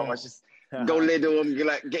for the mama. Just go Lidl and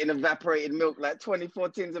like getting evaporated milk, like 24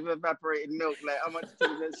 tins of evaporated milk. Like how much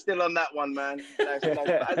tins? Still on that one, man. Like,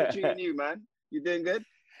 how's it treating you, man? You doing good?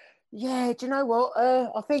 Yeah, do you know what?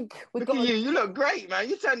 I think we've Look got. at you. You look great, man.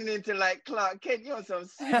 You're turning into like Clark Kent. You're some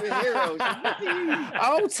superhero. Look at you.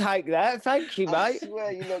 I'll take that. Thank you, I mate.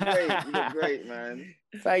 swear, you look great. You look great, man.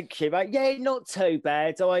 Thank you, mate. Yeah, not too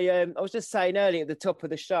bad. I was just saying earlier at the top of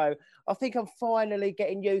the show, I think I'm finally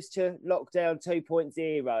getting used to lockdown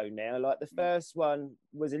 2.0 now. Like the first one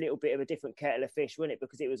was a little bit of a different kettle of fish, wasn't it?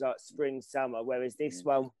 Because it was like spring, summer, whereas this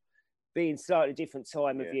one being slightly different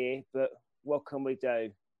time of year. But what can we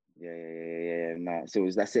do? Yeah. No, so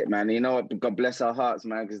that's it, man. You know what? God bless our hearts,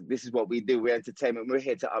 man, because this is what we do. We're entertainment. We're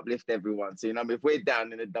here to uplift everyone. So, you know, if we're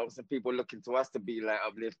down in the dumps and people looking to us to be like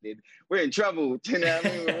uplifted, we're in trouble. Do you know what I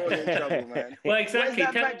mean? We're all in trouble, man. Well, exactly.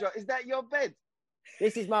 Where's that backdrop? Is that your bed?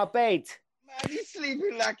 This is my bed. Man, you're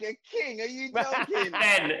sleeping like a king. Are you joking?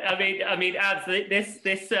 Ben, I mean, Abs, this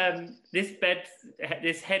bed,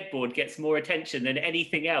 this headboard gets more attention than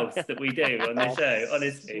anything else that we do on the show.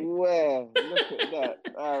 Honestly. Swear. Look at that.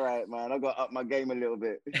 All right, man. I got to up my game a little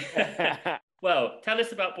bit. Well, tell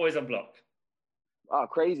us about Boys on Block. Oh,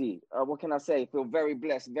 crazy. What can I say? Feel very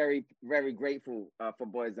blessed, very, very grateful for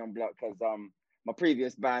Boys on Block, because my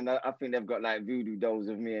previous band, I think they've got like voodoo dolls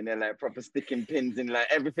of me, and they're like proper sticking pins in like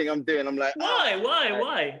everything I'm doing. I'm like, why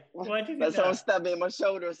do you Like someone stabbed me in my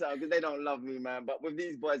shoulder or something, because they don't love me, man. But with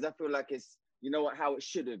these boys, I feel like it's, you know what, how it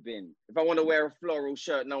should have been. If I want to wear a floral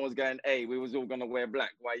shirt, no one's going, hey, we was all going to wear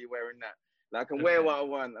black. Why are you wearing that? Like, I can wear what I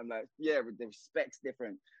want. I'm like, yeah, the respect's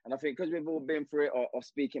different. And I think because we've all been through it, or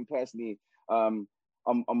speaking personally, I'm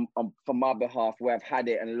for my behalf, where I've had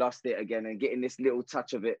it and lost it again, and getting this little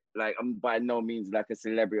touch of it. Like, I'm by no means like a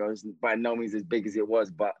celebrity, or by no means as big as it was,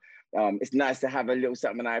 but it's nice to have a little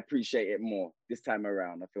something, and I appreciate it more this time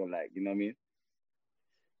around. I feel like, you know what I mean?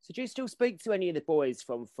 So do you still speak to any of the boys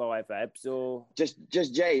from Five Abs, or just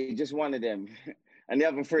Jay, just one of them? And the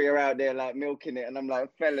other three are out there like milking it. And I'm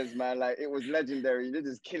like, fellas, man, like it was legendary. You're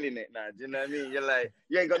just killing it now. Do you know what I mean? You're like,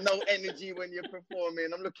 you ain't got no energy when you're performing.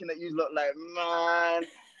 I'm looking at you lot like, man,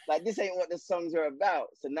 like this ain't what the songs are about.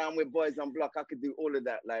 So now I'm with Boys on Block. I could do all of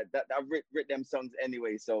that. Like that, I've writ them songs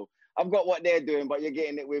anyway. So I've got what they're doing, but you're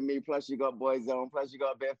getting it with me. Plus you got Boys On. Plus you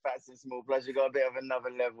got a bit of Fats and Small. Plus you got a bit of another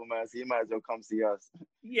level, man. So you might as well come see us.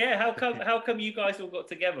 Yeah, how come you guys all got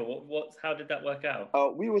together? How did that work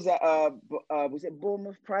out? We was at was it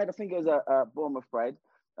Bournemouth Pride? I think it was at Bournemouth Pride.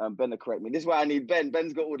 Ben will correct me. This is why I need Ben.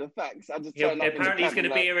 Ben's got all the facts. I just turn up. Apparently he's going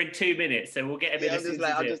to be here in 2 minutes, so we'll get him in. I'm just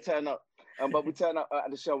like, I'll just turn up. But we turn up at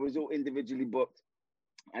the show. We was all individually booked,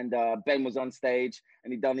 and Ben was on stage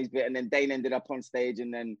and he done his bit, and then Dane ended up on stage,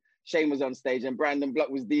 and then Shane was on stage, and Brandon Block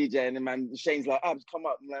was DJing, and man, Shane's like, "Abs, come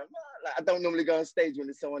up." I'm like, I don't normally go on stage when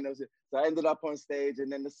there's someone else. So I ended up on stage,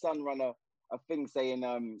 and then the Sun ran a thing saying,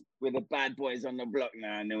 "We're the bad boys on the block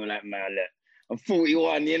now," and they were like, "Man, look, I'm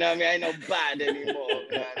 41, you know what I mean? I ain't no bad anymore,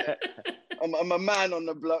 man. I'm a man on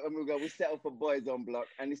the block," and we settle for Boys on Block,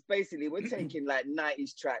 and it's basically we're taking like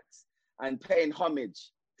 90s tracks and paying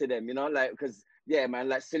homage to them, you know, like because yeah, man,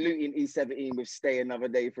 like saluting E17 with Stay Another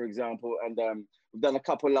Day, for example, and we've done a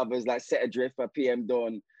couple others like Set Adrift for PM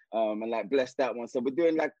Dawn, and like Bless That One. So we're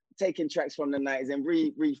doing like taking tracks from the 90s and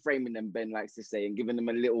reframing them, Ben likes to say, and giving them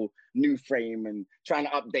a little new frame and trying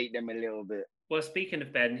to update them a little bit. Well, speaking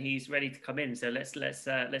of Ben, he's ready to come in, so let's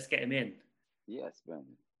get him in. Yes, Ben.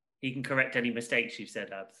 He can correct any mistakes you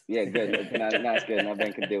said, Abs. Yeah, good. That's good. Now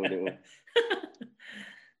Ben can deal with it all.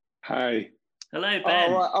 Hey. Hello,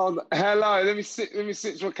 Ben. All right, hello. Let me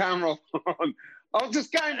switch my camera on. I'm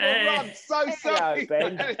just going for a run. So sorry.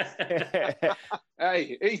 Hello, Ben.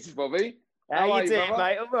 Hey, easy, Bobby. How you doing, brother?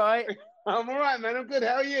 mate? All right. I'm all right, man. I'm good.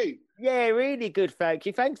 How are you? Yeah, really good, thank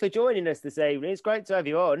you. Thanks for joining us this evening. It's great to have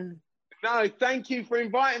you on. No, thank you for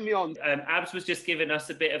inviting me on. Abs was just giving us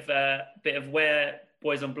a bit of where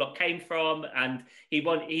Boys on Block came from, and he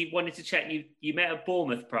wanted to check you met at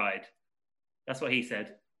Bournemouth Pride. That's what he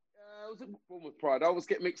said. It was at Bournemouth Pride. I always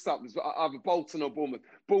get mixed up. It was either Bolton or Bournemouth.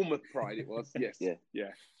 Bournemouth Pride it was, yes.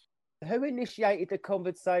 Yeah. Who initiated the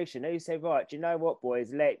conversation? Who said, right, do you know what,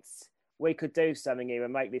 boys, we could do something here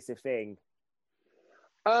and make this a thing?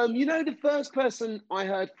 You know, the first person I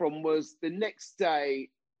heard from was the next day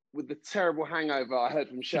with the terrible hangover. I heard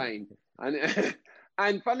from Shane.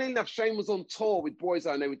 And funnily enough, Shane was on tour with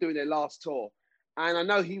Boyzone. They were doing their last tour. And I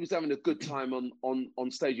know he was having a good time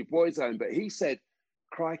on stage with Boyzone, but he said,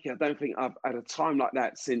 crikey, I don't think I've had a time like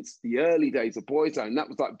that since the early days of Boyzone. That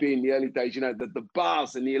was like being the early days, you know, the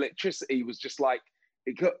bars and the electricity was just like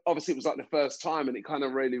obviously it was like the first time, and it kind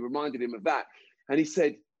of really reminded him of that. And he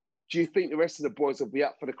said, "Do you think the rest of the boys will be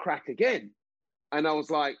up for the crack again?" And I was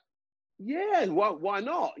like, "Yeah, why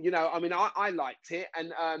not?" You know, I mean, I liked it,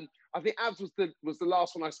 and I think Abs was the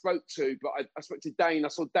last one I spoke to, but I spoke to Dane. I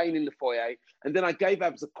saw Dane in the foyer, and then I gave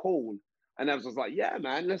Abs a call, and Abs was like, "Yeah,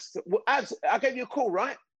 man, Abs, I gave you a call,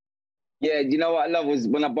 right?" Yeah, you know what I love was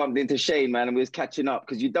when I bumped into Shane, man, and we was catching up,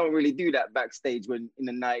 because you don't really do that backstage when in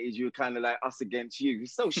the 90s you were kind of like us against you.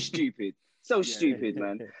 It's so stupid. So stupid,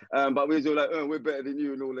 man. But we was all like, "Oh, we're better than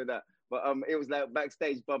you," and all of that. But it was like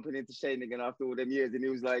backstage bumping into Shane again after all them years, and he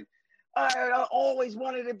was like, I always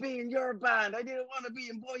wanted to be in your band. I didn't want to be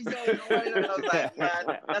in Boyzone. And I was like,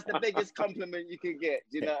 man, that's the biggest compliment you can get.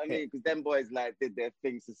 Do you know what I mean? Because them boys like did their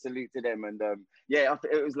things, to salute to them. And yeah,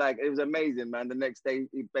 it was amazing, man. The next day,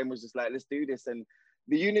 Ben was just like, "Let's do this." And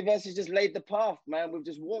the universe has just laid the path, man. We've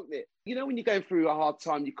just walked it. You know, when you're going through a hard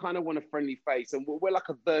time, you kind of want a friendly face, and we're like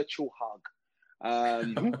a virtual hug.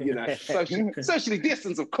 You know, socially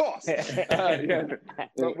distanced, of course. Yeah.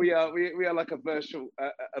 But we are like a virtual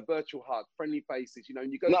hug, friendly faces. You know,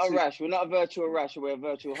 and you go. Not a rash. We're not a virtual rash. We're a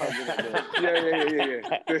virtual hug. Yeah.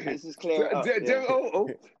 This is clear.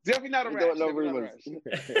 Definitely not a rash. No rumors.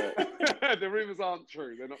 The rumors aren't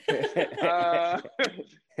true. They're not true.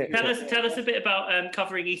 Tell us a bit about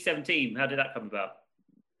covering E17. How did that come about?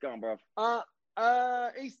 Go on, bro.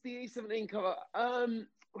 The E17 cover.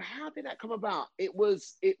 How did that come about? It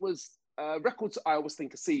was records I always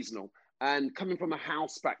think are seasonal, and coming from a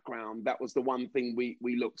house background, that was the one thing we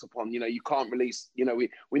looked upon. You know, you can't release, you know,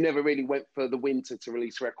 we never really went for the winter to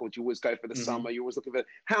release records. You always go for the summer. You always looking for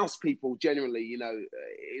house people generally, you know,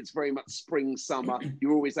 it's very much spring, summer.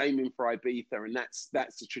 You're always aiming for Ibiza, and that's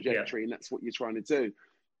the trajectory, and that's what you're trying to do.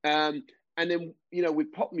 And then, you know,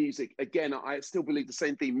 with pop music, again, I still believe the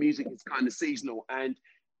same thing. Music is kind of seasonal, and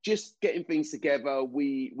just getting things together.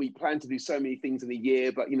 We plan to do so many things in a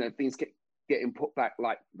year, but, you know, things getting put back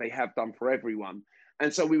like they have done for everyone.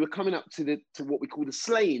 And so we were coming up to what we call the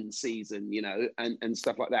slaying season, you know, and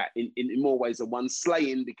stuff like that in more ways than one.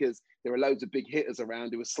 Slaying because there are loads of big hitters around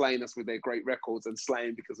who were slaying us with their great records, and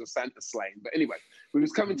slaying because of Santa slaying. But anyway, we were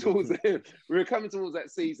coming towards that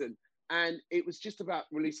season, and it was just about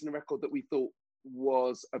releasing a record that we thought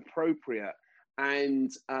was appropriate. And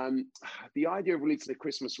the idea of releasing a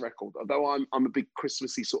Christmas record, although I'm a big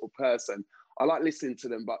Christmassy sort of person, I like listening to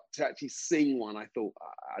them, but to actually sing one, I thought,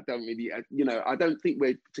 I don't really, you know, I don't think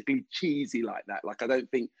we're particularly cheesy like that. Like, I don't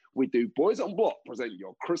think we do Boys on Block present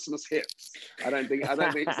your Christmas hits. I don't think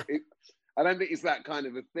it's that kind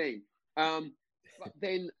of a thing. But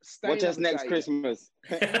then watch us next Christmas.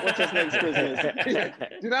 Watch us next Christmas. Do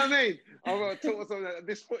you know what I mean? I'm going to talk about something that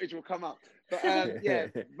this footage will come up. But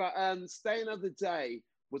Stay Another Day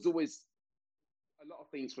was always a lot of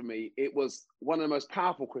things for me. It was one of the most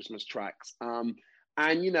powerful Christmas tracks.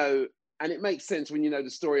 And, you know, and it makes sense when you know the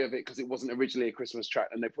story of it, because it wasn't originally a Christmas track,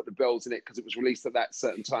 and they put the bells in it because it was released at that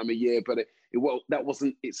certain time of year. But that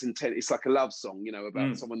wasn't its intent. It's like a love song, you know,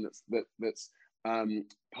 about someone that's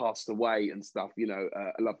passed away and stuff, you know,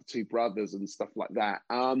 I love the two brothers and stuff like that.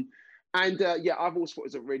 I've always thought it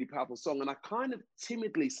was a really powerful song, and I kind of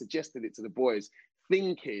timidly suggested it to the boys,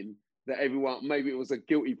 thinking that everyone, maybe it was a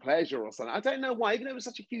guilty pleasure or something. I don't know why, even though it was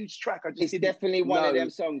such a huge track. It's definitely one of them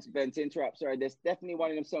songs, Ben, to interrupt. Sorry, there's definitely one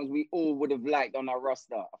of them songs we all would have liked on our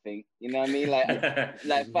roster, I think. You know what I mean?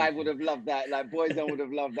 Like Five would have loved that. Like Boyzone would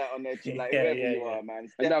have loved that on their like whoever you are, man.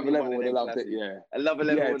 Another Level would have loved it, Another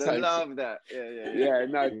Level would have loved that. Yeah,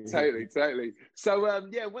 no, totally. So,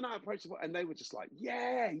 when I approached them, and they were just like,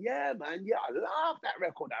 yeah, man, yeah, I love that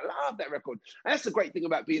record. And that's the great thing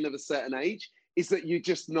about being of a certain age, is that you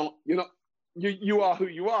are who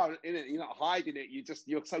you are, innit? You're not hiding it.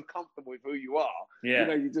 You're so comfortable with who you are. Yeah. You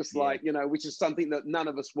know, you just like, you know, which is something that none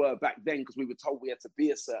of us were back then, because we were told we had to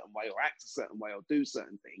be a certain way or act a certain way or do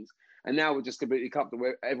certain things. And now we're just completely comfortable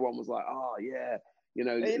where everyone was like, oh yeah, you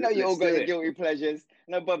know. You know, you all got your guilty pleasures.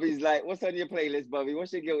 No, Bobby's like, what's on your playlist, Bobby?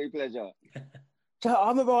 What's your guilty pleasure?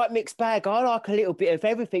 I'm a right mixed bag. I like a little bit of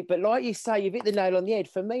everything, but like you say, you've hit the nail on the head.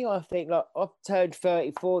 For me, I think, like, I've turned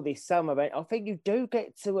 34 this summer, and I think you do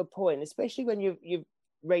get to a point, especially when you've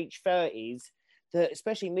reached 30s, that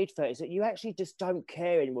especially mid-30s, that you actually just don't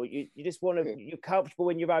care anymore. You just want to, you're comfortable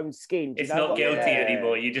in your own skin. It's not guilty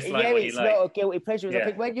anymore. You just like what you like. Yeah, it's not a guilty pleasure. I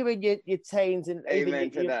think when you're in your teens and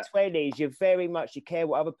even your 20s, you're very much, you care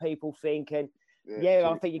what other people think, and Yeah,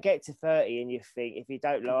 I think you get to 30 and you think, if you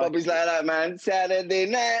don't like Bobby's like that, man. Saturday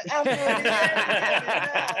night. I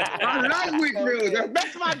like Whitfield.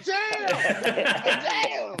 That's my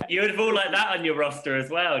jam. You would have all like that on your roster as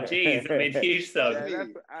well. Jeez, I mean, huge song. Yeah,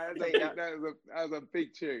 that was a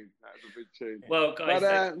big tune. That was a big tune. Well, guys,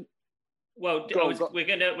 But,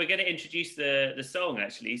 we're gonna introduce the song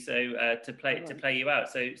actually. So to play you out.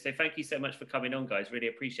 So thank you so much for coming on, guys. Really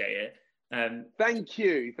appreciate it. Thank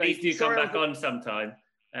you. Please do come back on sometime.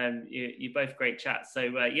 You're both great chats. So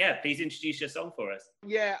please introduce your song for us.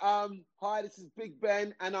 Yeah. Hi, this is Big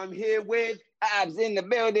Ben, and I'm here with Abs in the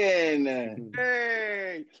building.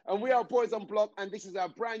 Hey, and we are Boys on Block, and this is our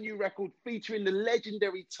brand new record featuring the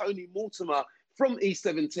legendary Tony Mortimer from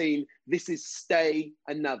E17. This is Stay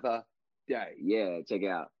Another Day. Yeah, check it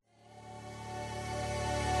out.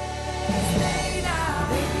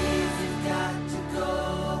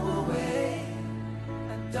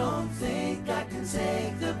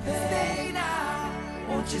 Take the pain now.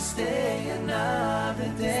 Won't you stay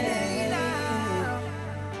another day?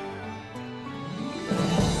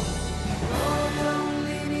 Oh, don't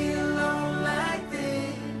leave me alone like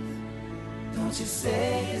this. Don't you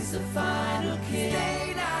say it's the final kiss?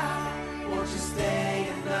 Stay now. Won't you stay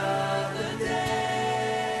another day?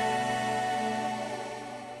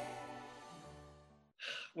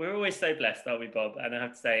 We're always so blessed, aren't we, Bob? And I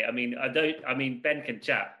have to say, Ben can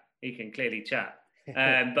chat. He can clearly chat.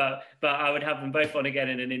 But I would have them both on again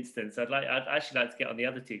in an instant. So I'd actually like to get on the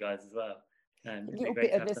other two guys as well. A little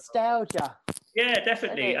bit of nostalgia. Yeah,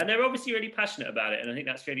 definitely. And they're obviously really passionate about it, and I think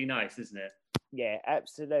that's really nice, isn't it? Yeah,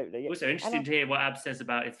 absolutely. Also interesting to hear what Ab says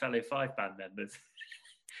about his fellow 5 band members,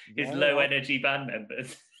 his low energy band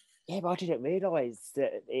members. Yeah, but I didn't realise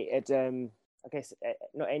that it had, I guess,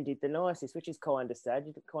 not ended the nicest, which is kind of sad.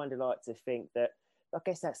 You'd kind of like to think that. I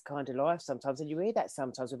guess that's kind of life sometimes, and you hear that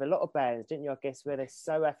sometimes with a lot of bands, didn't you? I guess where they're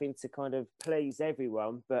so having to kind of please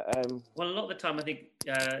everyone, but well, a lot of the time I think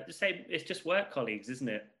it's just work colleagues, isn't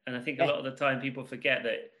it? And I think a lot of the time people forget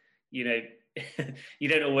that you're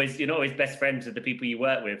not always best friends with the people you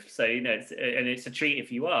work with. So it's a treat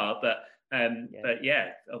if you are, but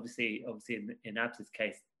obviously in Abs's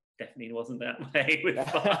case, definitely wasn't that way with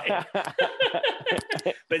 5.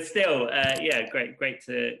 But still, great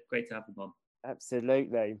to have them on.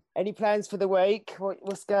 Absolutely. Any plans for the week?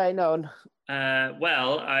 What's going on?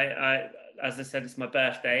 Well, I as I said, it's my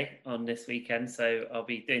birthday on this weekend, so I'll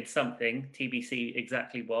be doing something. TBC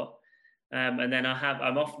exactly what. And then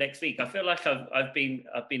I'm off next week. I feel like I've been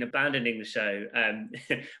abandoning the show,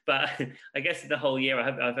 but I guess the whole year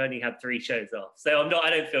I've only had 3 shows off, so I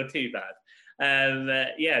don't feel too bad.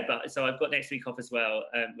 But so I've got next week off as well.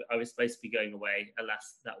 I was supposed to be going away.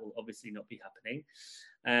 Alas, that will obviously not be happening.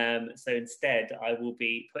 So instead, I will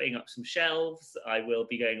be putting up some shelves. I will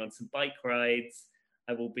be going on some bike rides.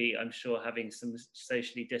 I will be, I'm sure, having some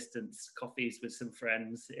socially distanced coffees with some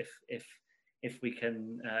friends if we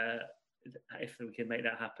can make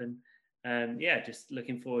that happen. Just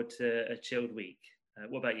looking forward to a chilled week.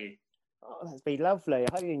 What about you? Oh, that'd be lovely. I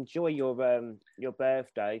hope you enjoy your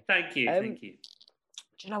birthday. Thank you. Thank you.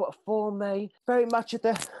 Do you know what? For me, very much of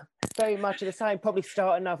the same. Probably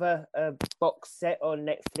start another box set on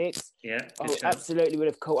Netflix. Yeah, I absolutely would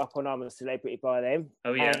have caught up on I'm a Celebrity by then.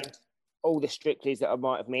 Oh yeah. And all the Strictlys that I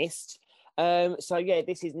might have missed.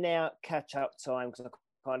 This is now catch up time because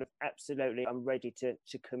I'm ready to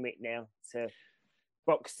commit now to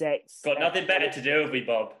box sets. Got nothing better to do with me,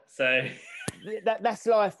 Bob. So that's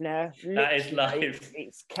life now. That is life.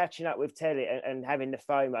 It's catching up with telly and having the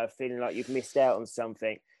FOMO, feeling like you've missed out on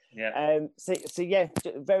something. Yeah.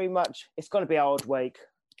 Very much. It's going to be a hard week.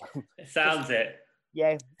 It sounds it.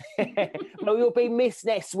 Yeah. Well, you'll be missed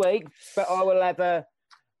next week, but I will have a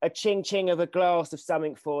ching of a glass of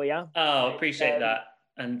something for you. Oh, appreciate that.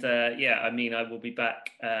 And I will be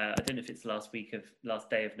back. I don't know if it's last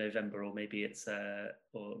day of November, or maybe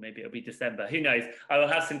it'll be December. Who knows? I will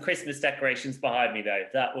have some Christmas decorations behind me, though.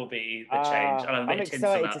 That will be the change. I'm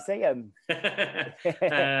excited to see them.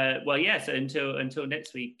 So until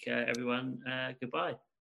next week, everyone. Goodbye.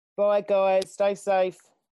 Bye, guys. Stay safe.